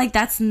 it's not like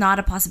that's not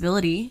a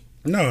possibility.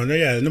 No,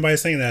 yeah,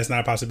 nobody's saying that it's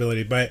not a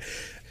possibility, but.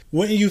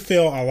 Wouldn't you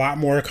feel a lot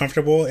more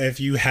comfortable if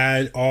you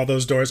had all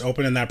those doors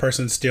open and that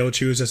person still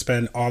choose to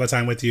spend all the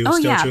time with you,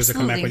 choose to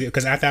come back with you?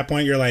 Because at that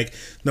point, you're like,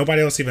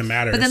 nobody else even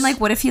matters. But then, like,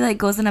 what if he, like,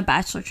 goes on a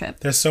bachelor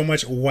trip? There's so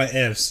much what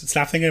ifs.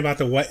 Stop thinking about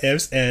the what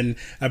ifs and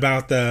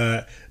about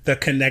the the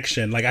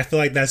connection. Like I feel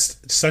like that's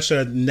such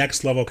a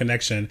next level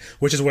connection,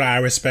 which is what I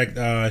respect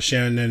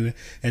Shannon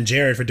and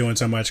Jared for doing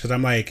so much, because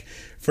I'm like,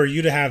 for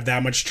you to have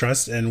that much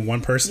trust in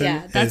one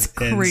person that's is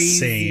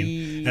crazy.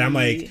 insane. And I'm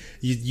like,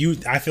 you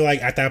I feel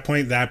like at that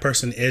point that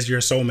person is your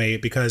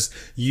soulmate, because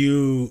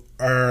you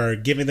are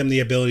giving them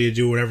the ability to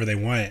do whatever they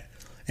want.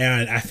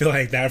 And I feel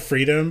like that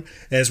freedom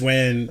is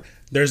when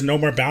there's no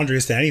more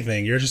boundaries to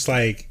anything. You're just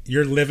like,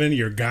 you're living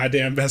your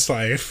goddamn best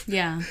life.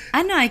 Yeah.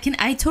 I know,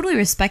 I totally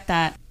respect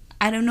that.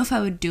 I don't know if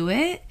I would do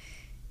it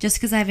just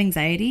because I have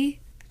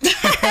anxiety.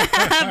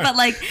 But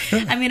like,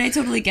 I mean, I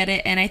totally get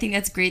it. And I think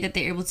that's great that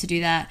they're able to do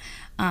that.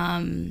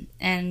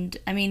 And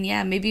I mean,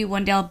 yeah, maybe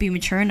one day I'll be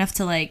mature enough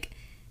to like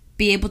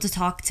be able to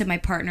talk to my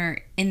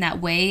partner in that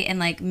way and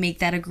like make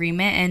that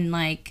agreement and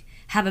like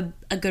have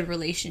a good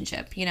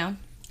relationship, you know?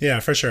 Yeah,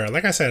 for sure.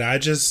 Like I said,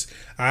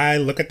 I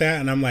look at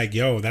that and I'm like,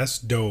 yo, that's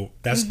dope.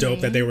 That's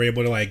dope that they were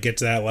able to like get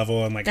to that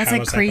level and like that's have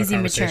like those crazy type of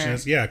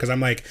conversations. mature. Yeah, because I'm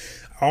like,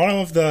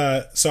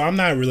 so I'm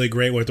not really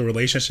great with the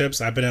relationships.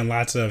 I've been in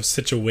lots of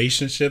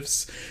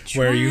situationships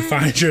where you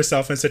find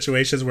yourself in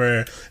situations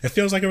where it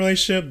feels like a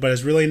relationship, but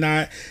it's really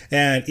not.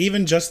 And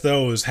even just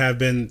those have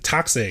been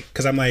toxic,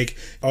 because I'm like,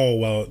 oh,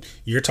 well,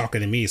 you're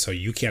talking to me, so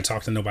you can't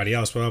talk to nobody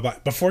else. Blah, blah, blah.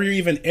 Before you're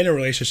even in a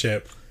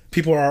relationship,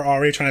 people are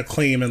already trying to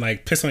claim and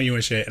like piss on you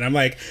and shit. And I'm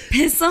like,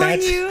 piss on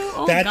you?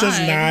 Oh, that God. does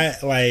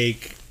not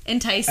like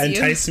entice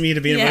me to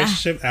be in a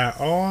relationship at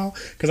all.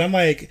 Because I'm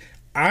like,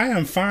 I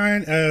am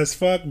fine as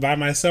fuck by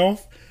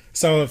myself.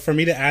 So for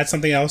me to add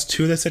something else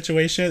to the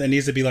situation, it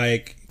needs to be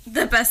like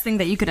the best thing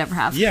that you could ever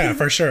have. Yeah,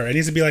 for sure. It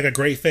needs to be like a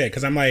great fit.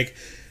 Because I'm like,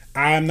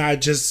 I'm not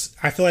just,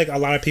 I feel like a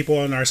lot of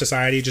people in our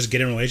society just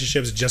get in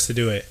relationships just to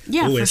do it.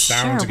 Yeah, Ooh, for it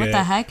sounds sure. good. What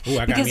the heck? Ooh,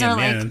 I because got me they're a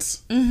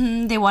like,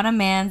 mans. they want a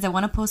man's, they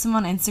want to post them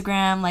on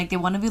Instagram, like they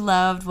want to be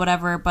loved,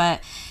 whatever.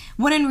 But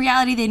when in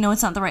reality, they know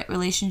it's not the right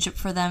relationship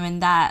for them, and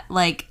that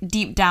like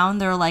deep down,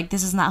 they're like,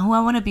 this is not who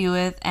I want to be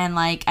with, and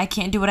like I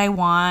can't do what I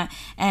want,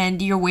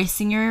 and you're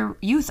wasting your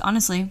youth,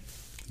 honestly.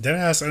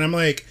 Deadass. And I'm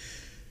like,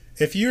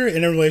 if you're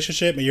in a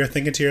relationship and you're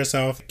thinking to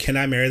yourself, can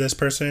I marry this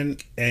person?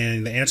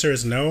 And the answer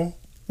is no.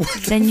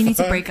 Then you need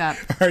to break up.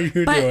 Are you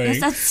doing? But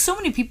that's so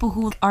many people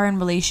who are in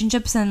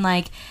relationships and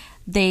like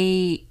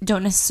they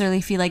don't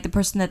necessarily feel like the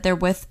person that they're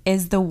with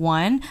is the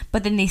one,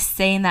 but then they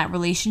stay in that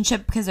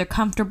relationship because they're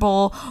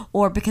comfortable,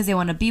 or because they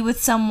want to be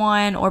with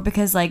someone, or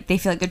because like they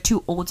feel like they're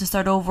too old to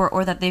start over,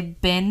 or that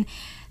they've been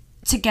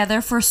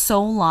together for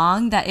so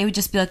long that it would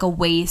just be like a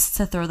waste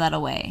to throw that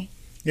away.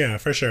 Yeah,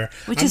 for sure.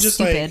 Which is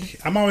stupid. Like,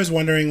 I'm always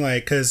wondering,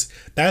 like, because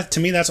that, to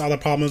me, that's all the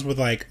problems with,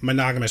 like,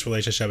 monogamous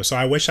relationships. So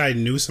I wish I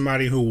knew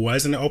somebody who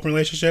was in an open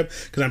relationship,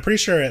 because I'm pretty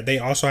sure they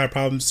also have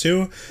problems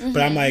too. Mm-hmm.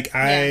 But I'm like,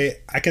 I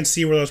can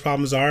see where those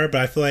problems are, but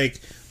I feel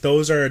like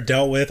those are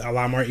dealt with a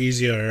lot more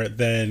easier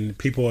than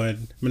people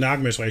in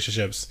monogamous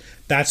relationships.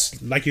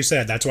 That's, like you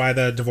said, that's why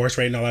the divorce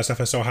rate and all that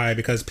stuff is so high,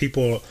 because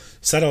people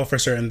settle for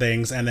certain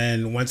things, and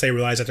then once they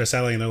realize that they're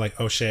settling, they're like,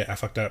 oh shit, I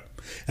fucked up.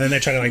 And then they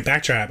try to like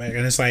backtrack.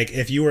 And it's like,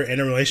 if you were in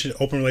a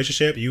open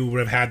relationship, you would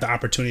have had the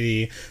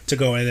opportunity to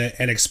go in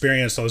and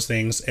experience those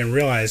things and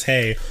realize,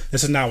 hey,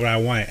 this is not what I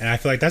want. And I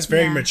feel like that's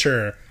very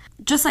mature.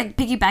 Just like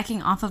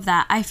piggybacking off of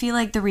that, I feel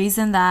like the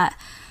reason that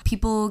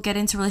people get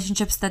into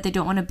relationships that they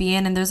don't want to be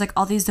in, and there's like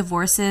all these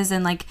divorces,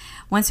 and like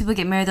once people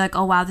get married, they're like,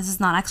 oh wow, this is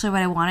not actually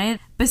what I wanted.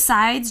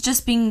 Besides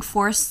just being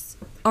forced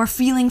or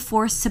feeling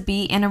forced to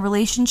be in a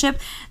relationship,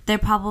 they're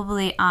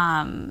probably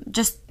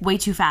just way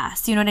too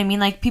fast. You know what I mean?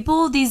 Like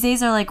people these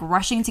days are like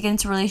rushing to get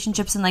into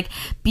relationships and like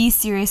be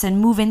serious and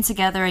move in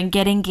together and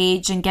get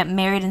engaged and get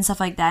married and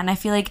stuff like that. And I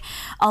feel like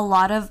a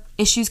lot of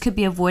issues could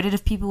be avoided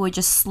if people would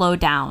just slow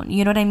down.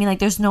 You know what I mean? Like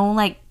there's no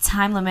like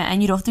time limit,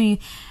 and you don't have to be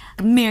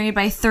married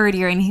by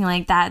 30 or anything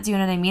like that. Do you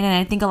know what I mean? And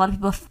I think a lot of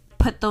people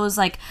put those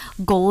like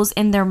goals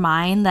in their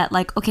mind that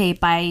like, okay,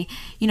 by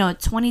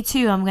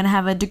 22 I'm gonna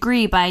have a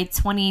degree, by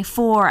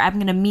 24 I'm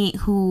gonna meet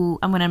who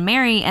I'm gonna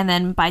marry, and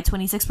then by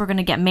 26 we're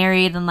gonna get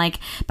married, and like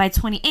by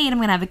 28 I'm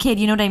gonna have a kid.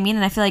 You know what I mean?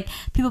 And I feel like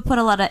people put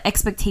a lot of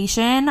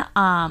expectation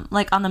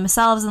like on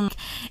themselves, and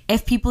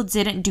if people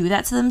didn't do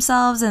that to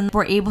themselves and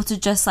were able to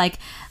just like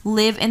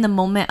live in the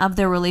moment of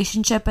their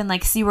relationship and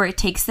like see where it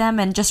takes them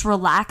and just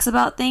relax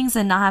about things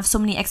and not have so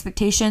many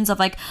expectations of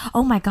like,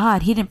 oh my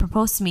god, he didn't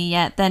propose to me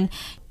yet, then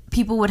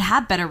people would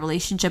have better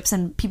relationships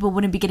and people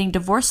wouldn't be getting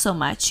divorced so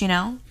much,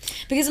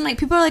 because I'm like,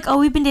 people are like, oh,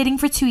 we've been dating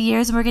for 2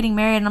 years and we're getting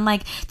married, and I'm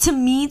like, to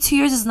me 2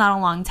 years is not a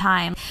long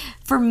time.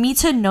 For me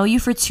to know you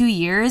for 2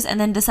 years and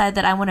then decide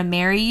that I want to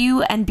marry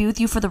you and be with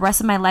you for the rest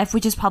of my life,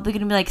 which is probably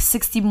going to be like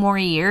 60 more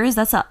years,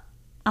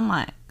 I'm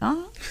like,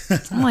 oh,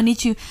 I'm gonna need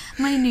to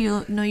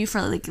know you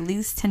for like at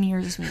least 10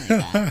 years or something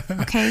like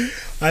that. Okay.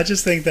 I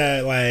just think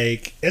that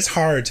like it's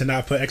hard to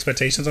not put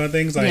expectations on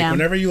things. Like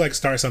whenever you like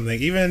start something,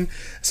 even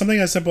something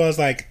as simple as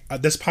like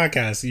this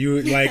podcast,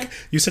 you like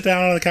you sit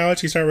down on the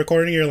couch, you start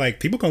recording, you're like,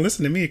 people can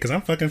listen to me because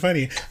I'm fucking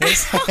funny. And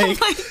it's like, oh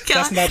my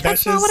God.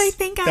 That's not what I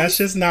think. That's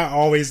just not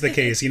always the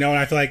case, And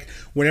I feel like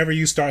whenever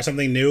you start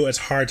something new, it's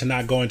hard to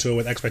not go into it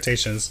with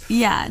expectations.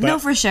 Yeah, no,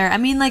 for sure. I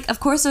mean, like, of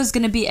course, there's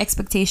gonna be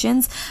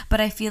expectations,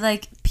 but I feel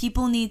like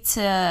people need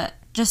to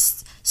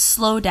just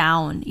slow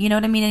down, you know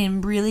what I mean,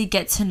 and really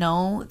get to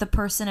know the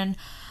person and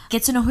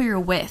get to know who you're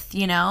with,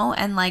 you know,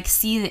 and like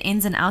see the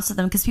ins and outs of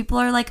them, because people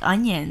are like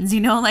onions,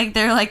 you know, like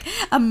they're like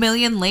a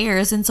million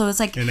layers, and so it's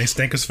like, and they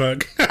stink as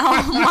fuck.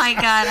 oh my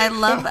god, I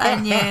love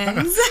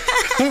onions.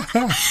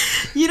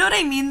 You know what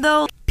I mean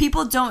though?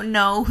 People don't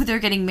know who they're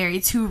getting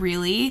married to,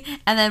 really,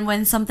 and then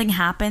when something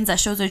happens that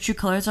shows their true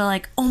colors, are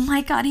like, oh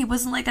my god, he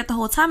wasn't like that the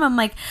whole time. I'm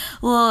like,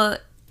 well,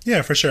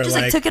 yeah, for sure. just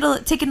like take it a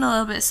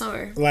little bit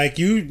slower. Like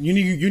you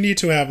need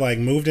to have like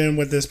moved in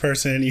with this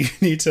person. You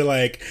need to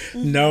like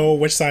know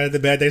which side of the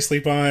bed they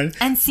sleep on,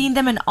 and seen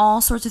them in all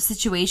sorts of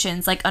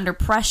situations, like under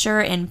pressure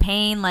and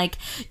pain, like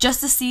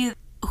just to see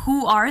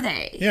who are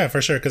they. Yeah,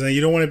 for sure. Because then you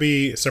don't want to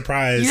be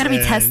surprised. You gotta be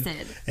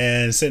tested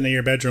and sitting in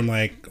your bedroom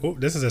like, oh,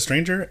 this is a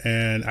stranger,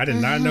 and I did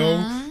not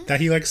know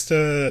that he likes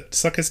to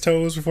suck his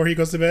toes before he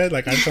goes to bed.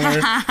 Like I just want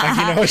like,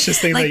 you know, it's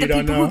just things like that you don't know.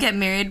 Like the people who get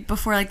married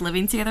before like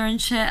living together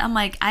and shit. I'm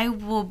like, I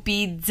will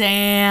be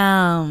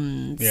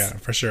damned. Yeah,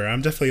 for sure.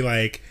 I'm definitely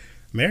like,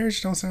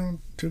 marriage don't sound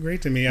too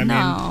great to me. I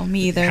mean,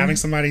 me either. Having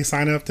somebody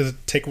sign up to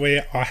take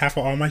away half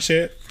of all my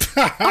shit.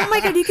 Oh my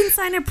god, you can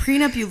sign a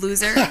prenup, you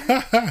loser.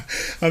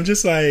 I'm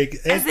just like,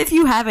 as if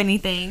you have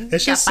anything.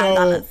 It's just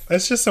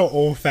so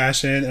old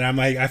fashioned, and I'm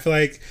like, I feel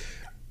like,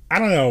 I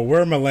don't know,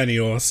 we're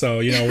millennials,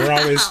 so you know, we're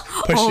always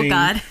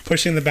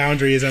pushing the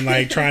boundaries and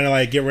like trying to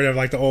like get rid of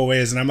like the old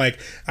ways. And I'm like,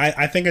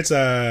 I think it's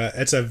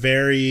a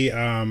very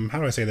how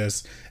do I say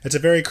this? It's a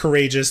very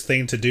courageous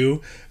thing to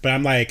do, but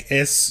I'm like,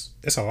 it's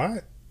a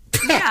lot.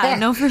 Yeah,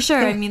 no, for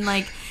sure. I mean,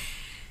 like,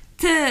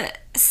 to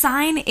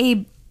sign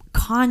a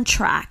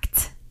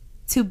contract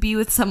to be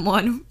with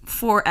someone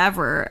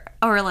forever,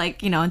 or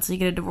like, you know, until you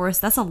get a divorce,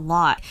 that's a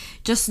lot.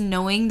 Just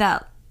knowing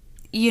that,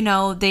 you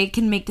know, they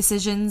can make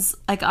decisions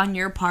like on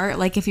your part,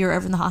 like if you're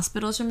ever in the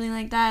hospital or something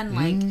like that, and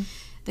like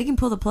they can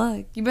pull the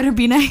plug. You better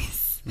be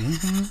nice.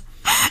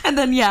 And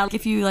then yeah,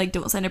 if you like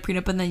don't sign a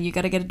prenup and then you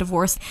gotta get a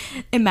divorce,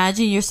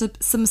 imagine you're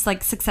some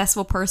like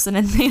successful person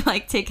and they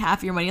like take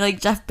half your money,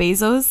 like Jeff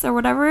Bezos or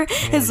whatever,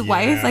 his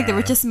wife, like the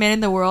richest man in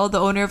the world, the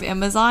owner of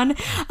Amazon,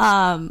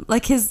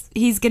 like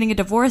he's getting a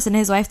divorce and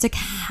his wife took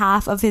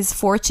half of his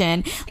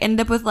fortune,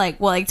 ended up with like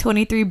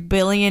 $23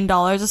 billion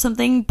or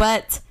something,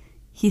 but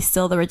he's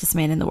still the richest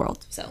man in the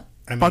world. So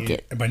I mean,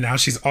 but now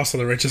she's also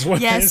the richest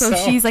woman. Yeah, so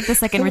she's like the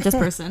second richest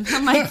person.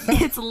 I'm like,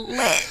 it's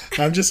lit.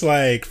 I'm just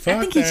like, fuck. I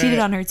think he cheated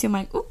on her too. I'm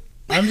like, ooh.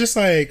 I'm just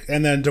like,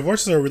 and then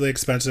divorces are really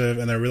expensive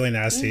and they're really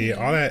nasty.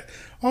 All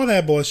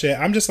that bullshit.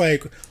 I'm just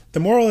like,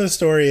 the moral of the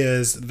story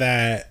is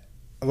that,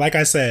 like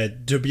I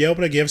said, to be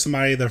able to give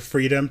somebody the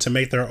freedom to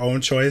make their own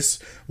choice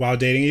while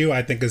dating you,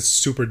 I think is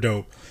super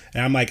dope.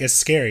 And I'm like, it's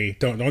scary.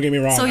 Don't get me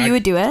wrong. So you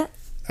would do it?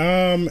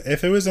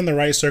 If it was in the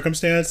right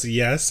circumstance,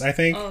 yes, I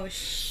think. Oh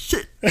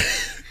shit.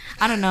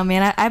 I don't know,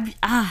 man.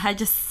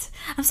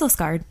 I'm so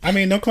scarred. I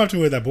mean, don't come up to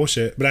me with that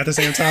bullshit. But at the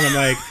same time, I'm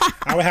like,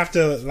 I would have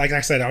to, like I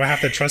said, I would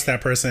have to trust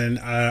that person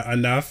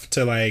enough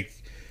to like,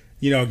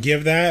 you know,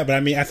 give that. But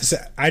I mean,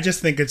 I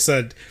just think it's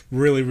a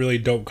really, really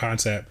dope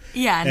concept.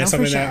 Yeah, and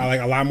something that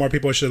like a lot more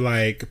people should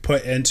like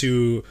put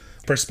into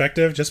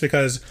perspective. Just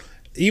because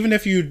even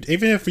if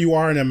you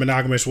are in a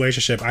monogamous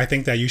relationship, I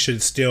think that you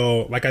should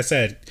still, like I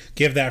said,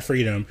 give that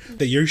freedom.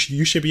 That you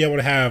should be able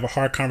to have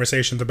hard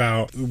conversations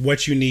about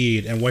what you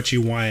need and what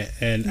you want,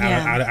 and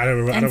out of a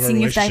relationship. And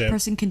seeing if that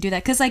person can do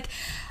that, because like,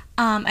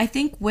 I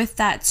think with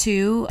that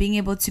too, being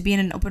able to be in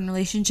an open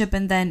relationship,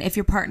 and then if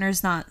your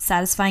partner's not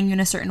satisfying you in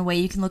a certain way,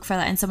 you can look for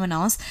that in someone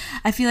else.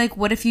 I feel like,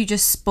 what if you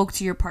just spoke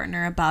to your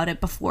partner about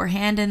it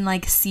beforehand and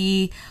like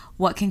see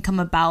what can come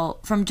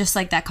about from just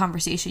like that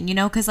conversation, you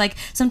know? Because like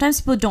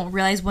sometimes people don't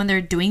realize when they're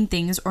doing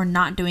things or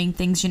not doing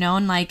things, you know,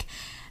 and like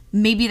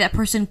maybe that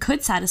person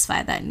could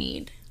satisfy that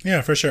need.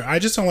 Yeah, for sure. I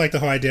just don't like the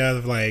whole idea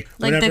of like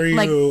whenever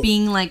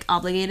being like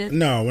obligated.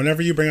 No,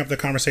 whenever you bring up the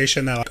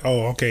conversation that like,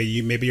 oh,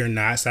 okay, maybe you're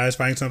not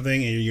satisfying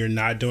something and you're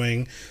not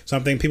doing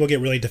something, people get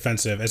really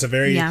defensive. It's a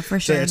very for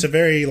sure. It's a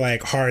very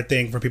like hard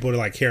thing for people to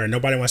like hear.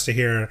 Nobody wants to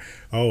hear,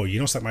 oh, you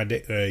don't suck my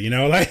dick. You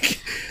know,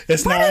 like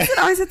it's Why not. does it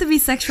always have to be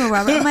sexual,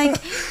 Robert? I'm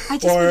like, I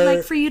just would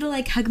like for you to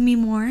like hug me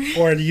more.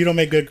 Or you don't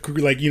make good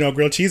like, you know,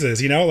 grilled cheeses.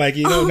 You know, like,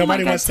 you know,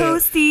 nobody wants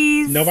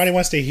toasties. Nobody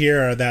wants to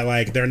hear that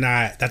like they're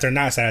not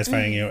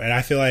satisfying you. And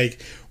I feel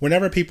like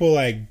whenever people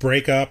like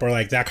break up or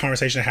like that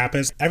conversation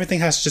happens, everything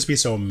has to just be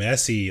so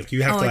messy.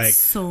 You have to like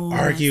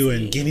argue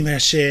messy. And give me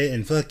that shit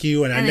and fuck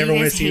you and I never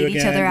want to see you again.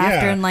 Each other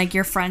after, and like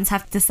your friends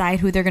have to decide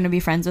who they're going to be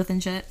friends with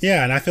and shit.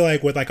 Yeah, and I feel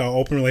like with like an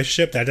open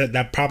relationship,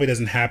 that probably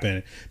doesn't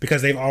happen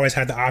because they've always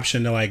had the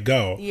option to like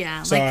go.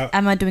 Yeah, so like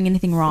I'm not doing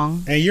anything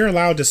wrong. And you're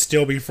allowed to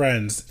still be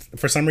friends.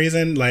 For some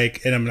reason,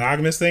 like in a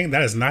monogamous thing,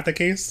 that is not the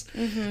case.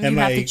 Mm-hmm. And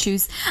you have to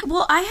choose.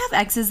 Well, I have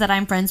exes that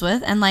I'm friends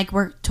with, and like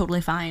we're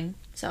totally fine.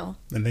 So.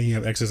 And then you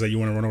have exes that you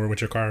want to run over with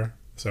your car.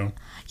 So.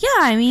 Yeah,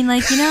 I mean,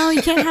 like, you know,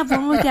 you can't have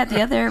one without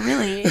the other,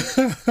 really.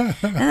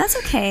 And that's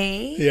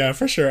okay. Yeah,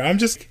 for sure. I'm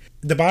just,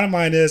 the bottom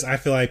line is, I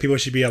feel like people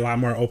should be a lot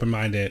more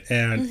open-minded,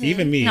 and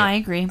even me, No, I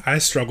agree. I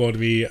struggle to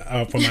be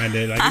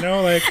open-minded, like, you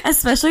know, like,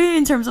 especially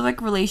in terms of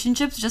like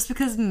relationships, just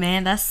because,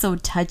 man, that's so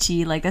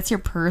touchy. Like, that's your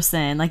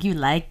person, like, you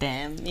like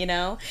them, you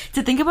know.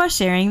 To think about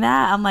sharing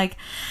that, I'm like,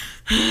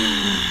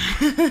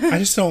 I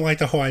just don't like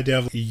the whole idea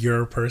of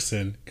your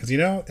person, because, you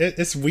know,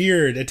 it's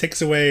weird. It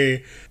takes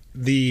away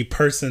the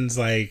person's,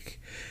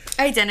 like,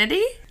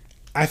 identity.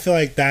 I feel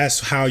like that's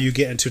how you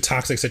get into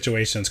toxic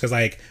situations, because,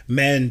 like,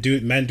 men do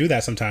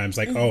that sometimes,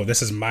 like, oh,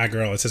 this is my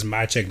girl, this is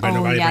my chick, but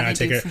nobody better not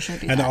take it, sure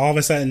and then all of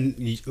a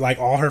sudden, like,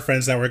 all her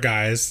friends that were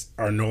guys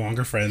are no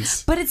longer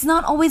friends. But it's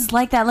not always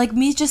like that. Like,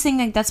 me just saying,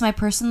 like, that's my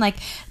person, like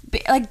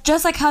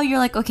just like how you're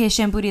like, okay,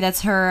 Shambooty,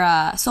 that's her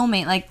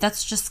soulmate, like,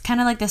 that's just kind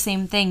of like the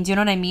same thing. Do you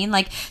know what I mean?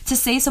 Like, to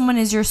say someone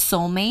is your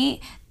soulmate,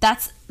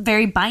 that's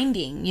very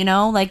binding, you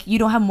know. Like, you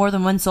don't have more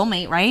than one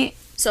soulmate, right?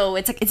 So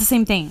it's like, it's the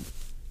same thing.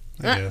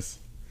 I guess.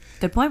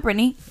 Good point,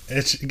 Brittany.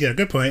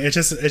 Good point. It's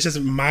just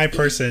my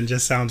person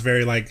just sounds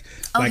very like.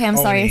 Okay, I'm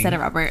sorry I said it,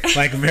 Robert.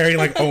 Like, very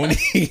like owning.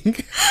 He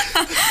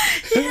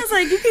was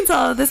like, you can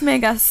tell this man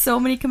got so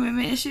many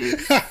commitment issues.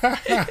 It's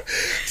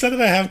not that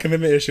I have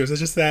commitment issues. It's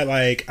just that,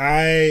 like,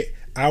 I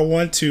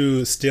want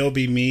to still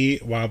be me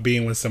while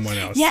being with someone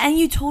else. Yeah, and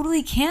you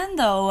totally can,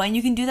 though, and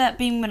you can do that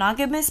being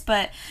monogamous,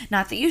 but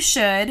not that you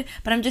should.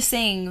 But I'm just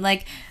saying,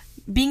 like,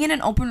 being in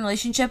an open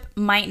relationship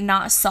might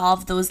not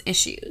solve those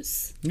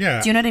issues.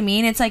 Yeah. Do you know what I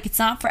mean? It's like, it's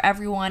not for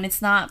everyone.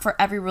 It's not for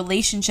every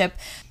relationship.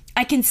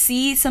 I can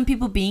see some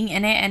people being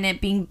in it and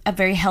it being a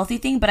very healthy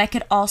thing, but I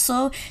could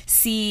also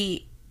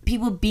see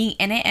people being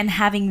in it and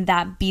having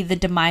that be the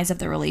demise of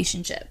the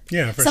relationship.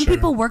 Yeah, for Some sure.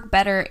 people work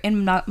better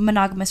in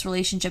monogamous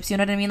relationships. You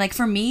know what I mean? Like,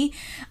 for me,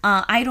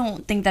 I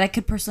don't think that I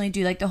could personally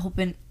do like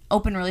the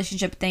open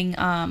relationship thing.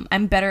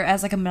 I'm better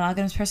as like a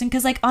monogamous person,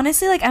 because, like,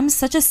 honestly, like, I'm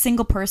such a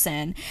single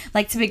person,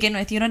 like, to begin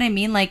with. You know what I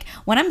mean? Like,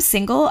 when I'm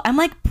single, I'm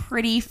like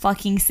pretty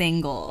fucking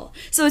single,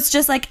 so it's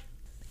just like,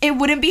 it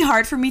wouldn't be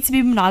hard for me to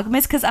be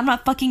monogamous because I'm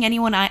not fucking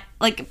anyone. I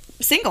like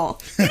single.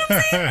 You know what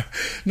I'm saying?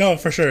 No,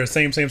 for sure.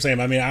 Same.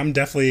 I mean, I'm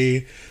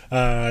definitely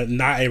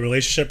not a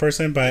relationship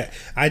person, but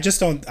I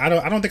just don't. I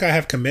don't think I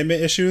have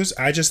commitment issues.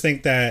 I just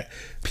think that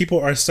people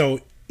are so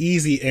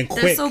easy and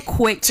quick, so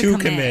quick to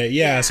commit.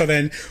 Yeah. So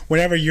then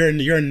whenever you're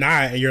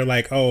not, and you're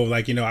like, oh,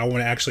 like, you know, I want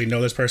to actually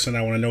know this person,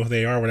 I want to know who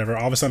they are, whatever.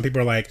 All of a sudden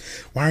people are like,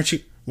 why aren't you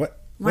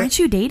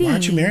dating? Why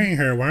aren't you marrying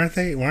her? Why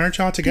aren't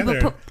y'all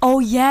together? Oh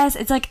yes,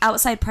 it's like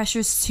outside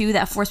pressures too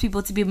that force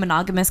people to be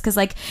monogamous, because,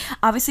 like,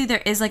 obviously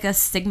there is like a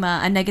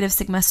negative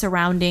stigma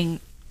surrounding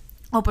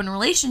open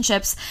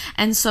relationships,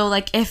 and so,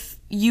 like, if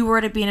you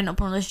were to be in an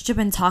open relationship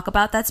and talk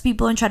about that to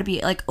people and try to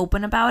be like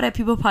open about it,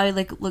 people probably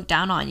like look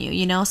down on you,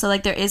 you know? So,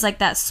 like, there is like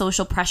that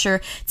social pressure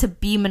to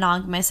be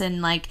monogamous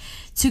and like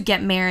to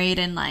get married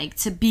and like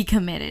to be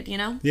committed, you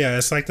know? Yeah,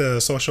 it's like the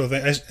social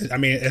thing. I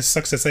mean, it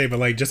sucks to say, but,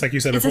 like, just like you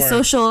said It's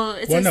before,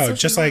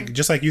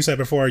 just like you said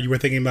before, you were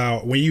thinking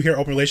about, when you hear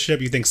open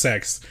relationship, you think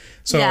sex.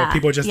 So yeah,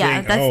 people just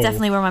think, that's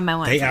definitely where my mind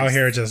went. They out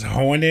here just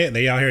hoeing it.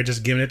 They out here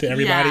just giving it to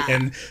everybody,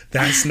 and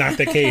that's not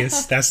the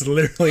case. That's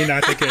literally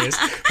not the case.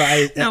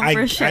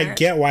 But I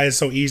get why it's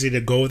so easy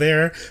to go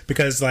there,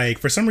 because, like,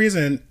 for some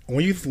reason,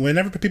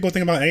 whenever people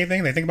think about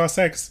anything, they think about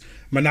sex.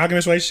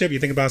 Monogamous relationship, you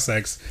think about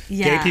sex.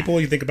 Yeah. Gay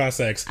people, you think about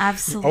sex.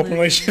 Absolutely. Open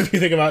relationship, you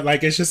think about,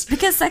 like, it's just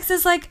because sex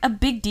is like a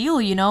big deal,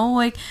 you know?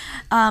 Like,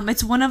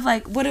 it's one of,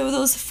 like, what are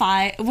those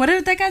 5? What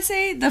did that guy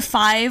say? The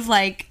 5,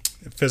 like,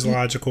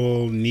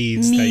 physiological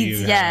needs that you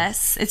have.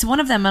 Yes, it's one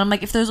of them. And I'm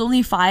like, if there's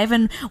only 5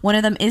 and one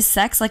of them is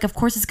sex, like, of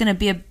course it's gonna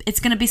be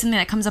something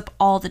that comes up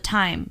all the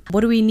time.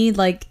 What do we need?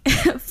 Like,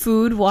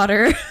 food,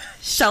 water,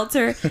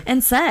 shelter,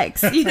 and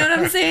sex. You know what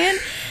I'm saying?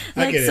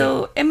 Like,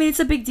 I mean,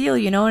 it's a big deal,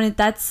 you know, and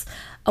that's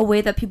a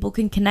way that people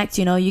can connect.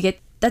 You know,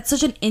 that's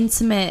such an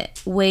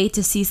intimate way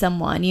to see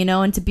someone, you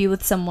know, and to be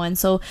with someone.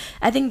 So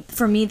I think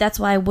for me, that's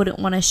why I wouldn't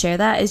want to share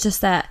that. It's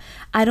just that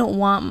I don't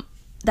want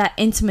that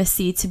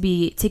intimacy to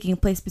be taking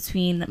place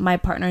between my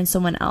partner and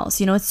someone else.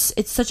 You know, it's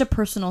such a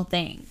personal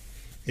thing.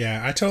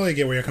 Yeah, I totally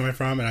get where you're coming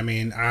from. And I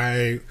mean,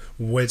 I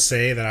would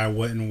say that I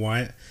wouldn't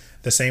want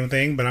the same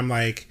thing, but I'm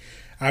like,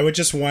 I would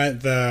just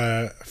want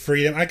the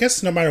freedom. I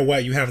guess no matter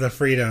what, you have the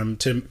freedom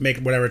to make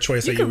whatever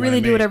choice that you want to make. You can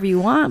really do whatever you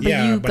want, but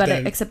yeah, you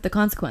gotta accept the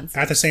consequence.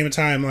 At the same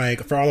time,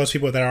 like, for all those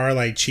people that are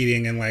like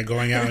cheating and like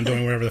going out and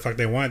doing whatever the fuck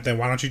they want, then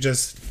why don't you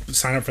just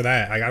sign up for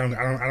that? Like,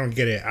 I don't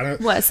get it.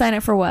 What, sign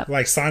up for what?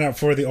 Like, sign up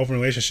for the open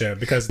relationship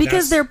because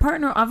their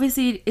partner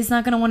obviously is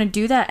not gonna want to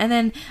do that, and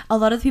then a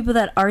lot of the people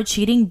that are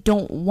cheating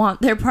don't want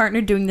their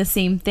partner doing the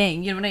same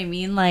thing. You know what I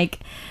mean?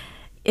 Like,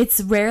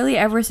 it's rarely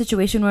ever a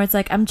situation where it's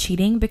like, I'm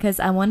cheating because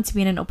I want to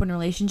be in an open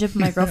relationship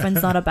and my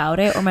girlfriend's not about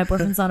it, or my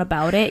boyfriend's not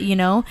about it, you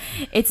know?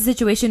 It's a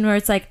situation where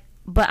it's like,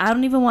 but I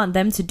don't even want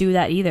them to do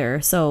that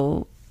either.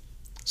 So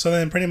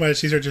then pretty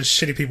much these are just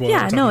shitty people.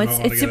 Yeah, no,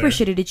 it's super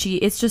shitty to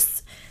cheat. It's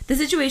just the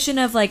situation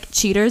of like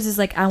cheaters is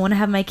like, I want to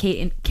have my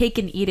cake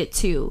and eat it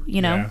too,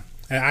 you know? Yeah.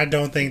 And I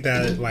don't think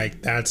that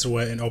like that's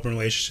what an open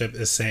relationship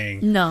is saying.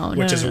 No,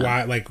 which is no.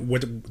 why like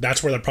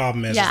that's where the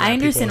problem is. Yeah, is that I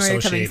understand people where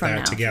you're coming associate from that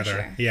now, for together.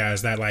 sure. Yeah,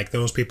 is that like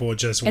those people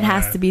just It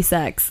has to be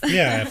sex.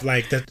 yeah, if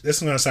like this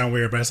is gonna sound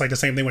weird, but it's like the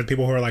same thing with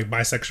people who are like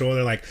bisexual.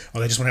 They're like, oh,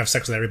 they just want to have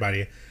sex with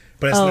everybody,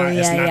 but it's not.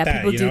 It's not that.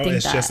 People You do know, think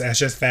it's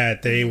just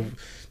that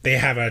they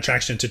have an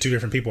attraction to two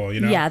different people. You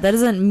know. Yeah, that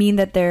doesn't mean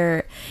that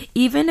they're,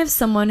 even if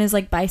someone is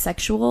like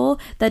bisexual,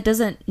 that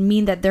doesn't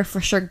mean that they're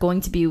for sure going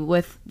to be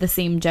with the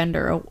same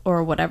gender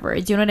or whatever.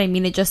 Do you know what I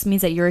mean? It just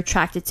means that you're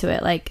attracted to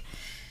it. Like,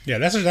 yeah,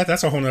 that's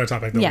a whole nother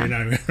topic though. Yeah.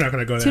 We're not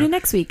gonna go there. tune in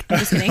next week. I'm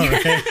just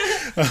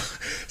kidding.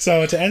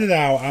 So to end it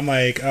out, I'm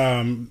like,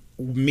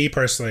 me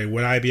personally,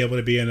 would I be able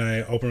to be in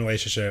an open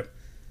relationship?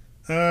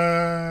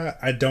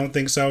 I don't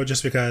think so,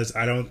 just because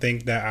I don't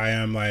think that I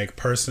am like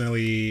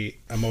personally,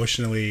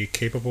 emotionally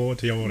capable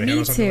to be able to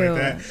handle something too.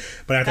 like that.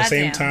 But at the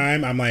same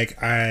time, I'm like,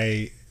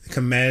 I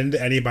commend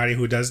anybody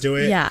who does do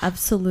it. Yeah,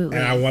 absolutely.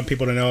 And I want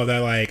people to know that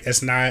like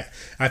it's not.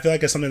 I feel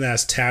like it's something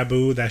that's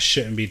taboo that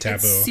shouldn't be taboo.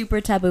 It's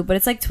super taboo, but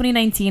it's like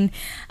 2019.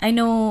 I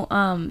know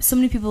so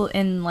many people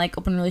in like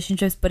open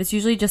relationships, but it's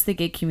usually just the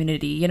gay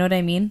community. You know what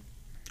I mean?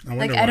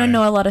 Like I don't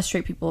know a lot of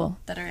straight people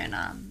that are in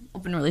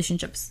open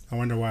relationships. I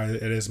wonder why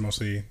it is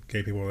mostly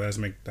gay people.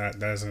 That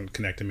doesn't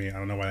connect to me. I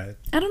don't know why.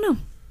 I don't know.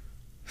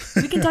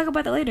 We can talk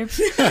about that later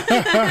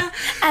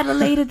at a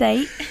later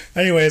date.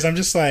 Anyways, I'm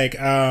just like,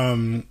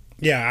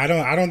 yeah, I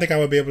don't think I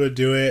would be able to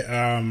do it.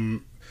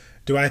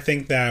 Do I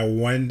think that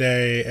one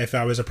day if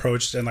I was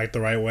approached in like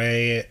the right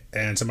way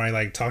and somebody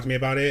like talked to me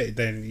about it,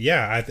 then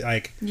yeah,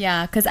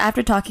 Yeah, because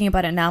after talking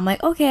about it now, I'm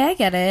like, okay, I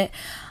get it.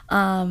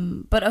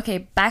 But okay,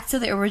 back to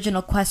the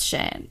original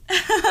question.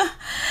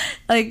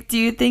 Like, do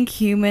you think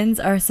humans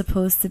are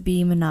supposed to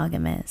be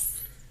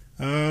monogamous?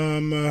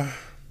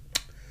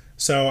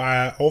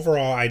 So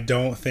overall, I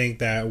don't think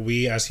that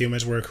we as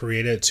humans were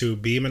created to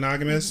be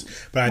monogamous.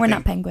 But We're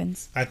not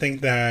penguins. I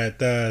think that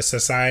the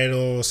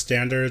societal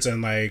standards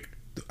and like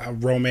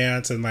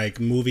romance and like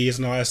movies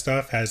and all that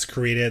stuff has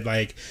created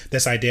like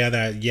this idea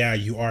that yeah,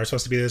 you are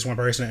supposed to be this one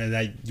person and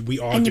that we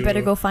all And do, you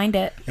better go find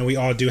it. and we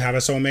all do have a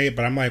soulmate.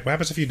 But I'm like, what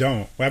happens if you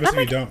don't? What happens if I'm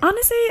like, you don't?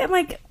 honestly, I'm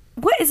like,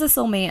 what is a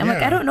soulmate? I'm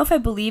like, Yeah. I don't know if I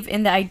believe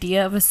in the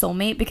idea of a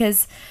soulmate,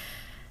 because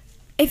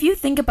if you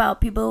think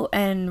about people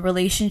and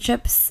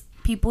relationships,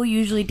 people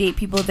usually date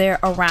people they're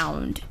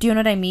around. Do you know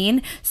what I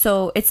mean?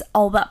 So it's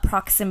all about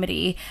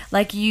proximity.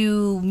 Like,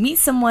 you meet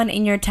someone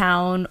in your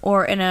town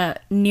or in a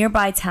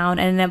nearby town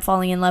and end up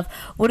falling in love.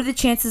 What are the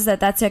chances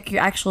that that's like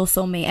your actual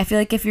soulmate? I feel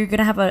like if you're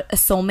gonna have a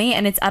soulmate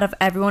and it's out of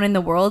everyone in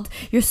the world,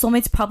 your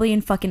soulmate's probably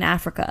in fucking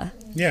Africa.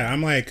 Yeah,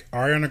 I'm like,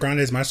 Ariana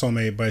Grande is my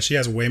soulmate, but she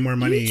has way more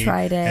money You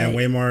tried it. and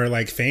way more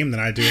like fame than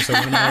I do. So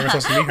when am I ever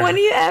supposed to meet her? When are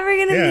you ever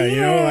gonna Yeah, meet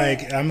you know, her?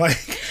 like I'm like,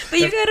 But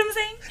you get what I'm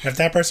saying? if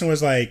that person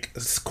was like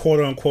quote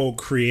unquote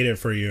created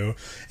for you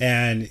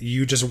and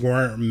you just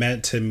weren't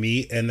meant to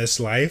meet in this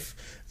life,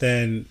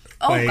 then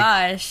Oh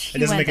gosh, it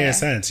doesn't make any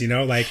sense, you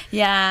know? Like,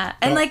 yeah,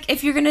 and like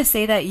if you're gonna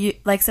say that you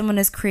like someone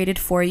is created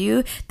for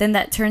you, then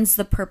that turns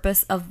the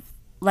purpose of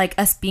like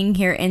us being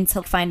here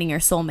into finding your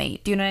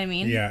soulmate. Do you know what I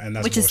mean? yeah, and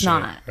that's which bullshit. is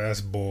not.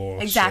 That's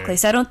bullshit. Exactly.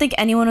 So I don't think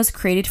anyone was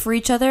created for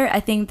each other. I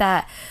think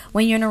that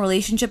when you're in a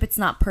relationship, it's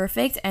not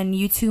perfect, and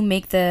you two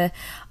make the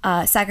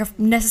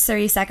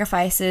necessary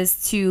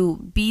sacrifices to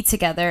be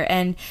together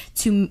and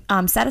to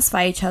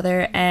satisfy each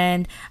other.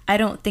 And I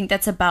don't think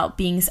that's about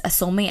being a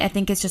soulmate. I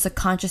think it's just a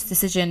conscious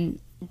decision,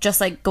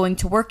 just like going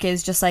to work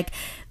is, just like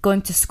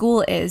going to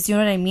school is. You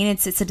know what I mean?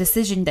 It's a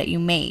decision that you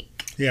make.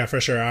 Yeah,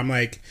 for sure. I'm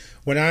like,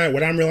 what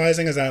I'm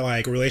realizing is that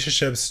like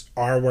relationships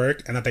are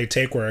work and that they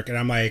take work. And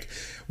I'm like,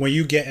 when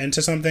you get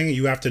into something,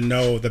 you have to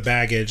know the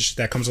baggage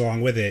that comes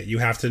along with it. You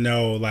have to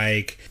know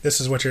like,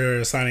 this is what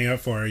you're signing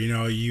up for. You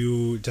know,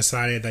 you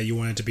decided that you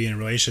wanted to be in a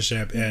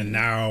relationship and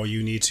now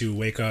you need to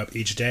wake up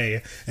each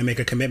day and make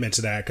a commitment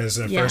to that. Because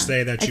the first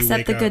day that you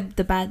wake the up, good,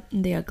 the bad,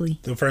 and the ugly.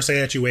 the first day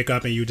that you wake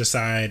up and you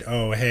decide,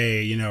 oh,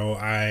 hey, you know,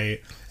 I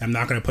am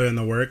not going to put in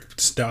the work,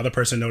 the other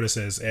person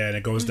notices and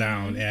it goes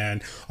down,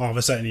 and all of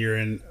a sudden you're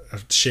in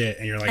shit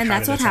and you're like, And how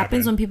that's did what this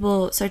happens happen? when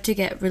people start to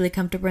get really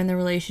comfortable in their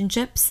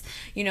relationships.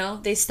 You know,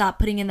 they stop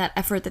putting in that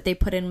effort that they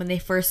put in when they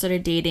first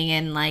started dating,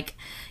 and like,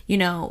 you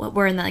know,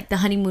 we're in like the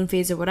honeymoon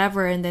phase or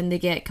whatever, and then they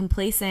get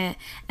complacent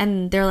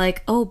and they're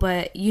like, oh,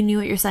 but you knew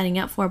what you're signing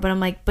up for. But I'm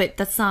like, but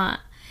that's not,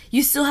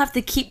 you still have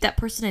to keep that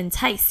person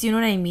enticed. You know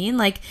what I mean?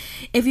 Like,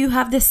 if you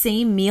have the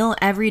same meal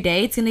every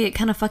day, it's gonna get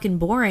kind of fucking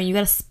boring. You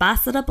gotta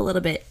spice it up a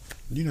little bit.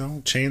 You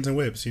know, chains and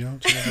whips, you know,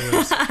 chains and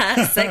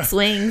whips. Sex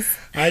swings.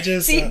 I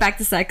just See, back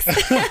to sex.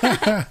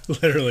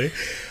 literally.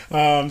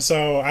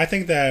 So I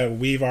think that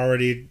we've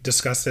already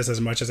discussed this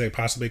as much as I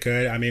possibly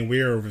could. I mean,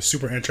 we are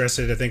super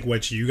interested to think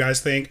what you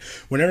guys think.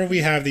 Whenever we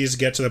have these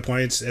get to the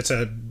points, it's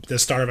the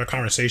start of a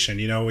conversation.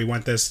 You know, we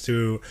want this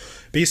to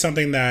be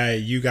something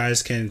that you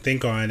guys can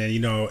think on and, you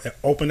know,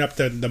 open up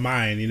the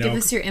mind, you know. Give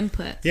us your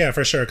input. Yeah,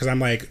 for sure. Because I'm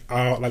like,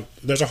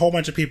 there's a whole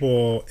bunch of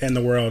people in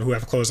the world who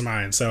have closed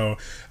minds. So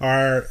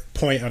our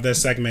point of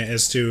this segment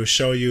is to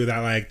show you that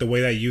like the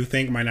way that you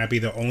think might not be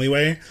the only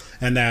way,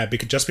 and that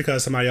just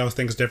because somebody else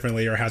thinks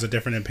differently or has a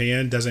different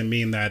opinion doesn't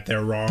mean that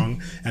they're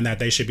wrong and that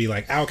they should be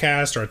like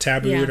outcast or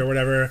tabooed or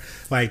whatever.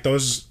 Like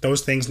those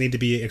things need to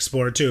be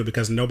explored too,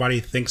 because nobody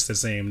thinks the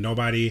same,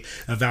 nobody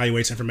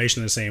evaluates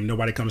information the same,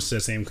 nobody comes to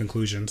the same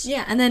conclusions.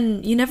 Yeah, and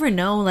then you never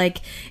know,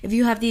 like if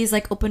you have these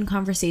like open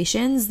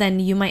conversations, then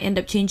you might end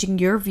up changing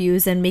your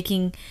views and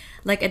making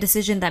like a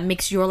decision that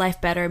makes your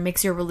life better,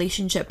 makes your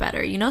relationship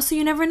better, you know? So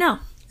you never know.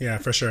 Yeah,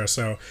 for sure.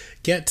 So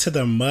get to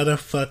the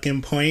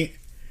motherfucking point.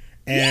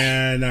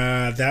 And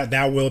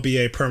that will be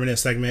a permanent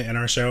segment in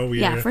our show.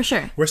 For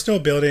sure. We're still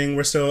building.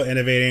 We're still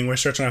innovating. We're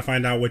still trying to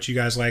find out what you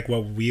guys like,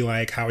 what we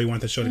like, how we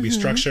want the show to be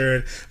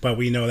structured. But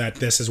we know that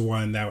this is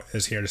one that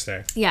is here to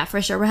stay. Yeah,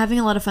 for sure. We're having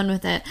a lot of fun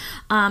with it.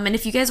 And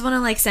if you guys want to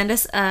like send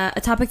us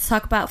a topic to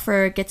talk about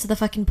for Get to the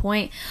Fucking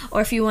Point,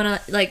 or if you want to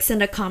like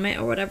send a comment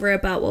or whatever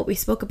about what we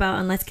spoke about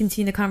and let's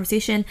continue the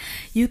conversation,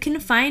 you can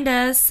find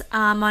us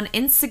on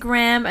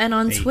Instagram and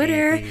on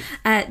Twitter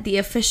at the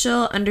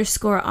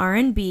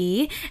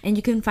official_RNB. And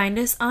you can find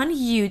us on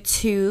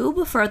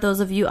YouTube for those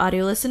of you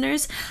audio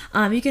listeners.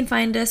 You can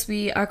find us.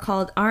 We are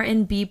called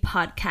RNB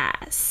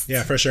Podcast.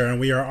 Yeah, for sure. And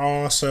we are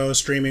also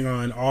streaming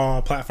on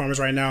all platforms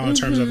right now in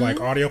terms of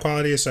like audio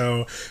quality.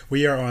 So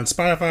we are on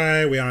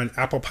Spotify. We are on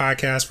Apple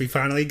Podcasts. We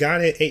finally got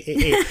it.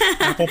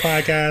 Apple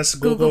Podcasts,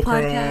 Google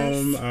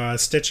Chrome,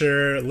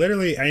 Stitcher.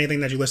 Literally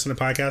anything that you listen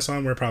to podcasts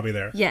on, we're probably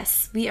there.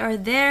 Yes, we are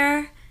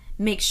there.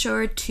 Make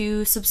sure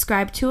to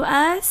subscribe to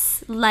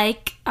us,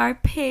 like our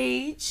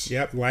page.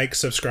 Yep, like,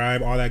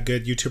 subscribe, all that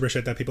good YouTuber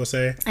shit that people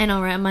say. I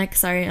know, right? I'm like,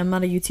 sorry, I'm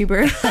not a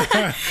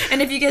YouTuber.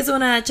 And if you guys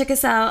want to check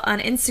us out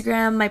on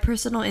Instagram, my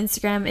personal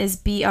Instagram is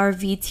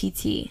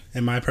BRVTT.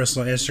 And my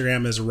personal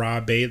Instagram is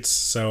Rob Bates,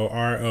 so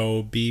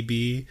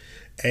ROBBATESS,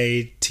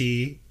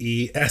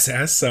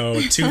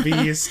 so 2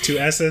 B's, 2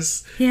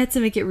 S's. He had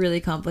to make it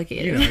really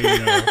complicated. You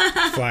know,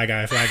 fly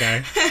guy.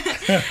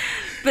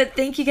 But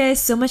thank you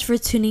guys so much for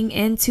tuning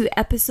in to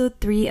episode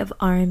 3 of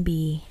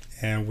R&B.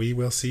 And we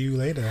will see you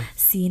later.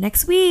 See you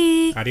next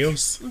week.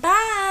 Adios.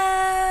 Bye.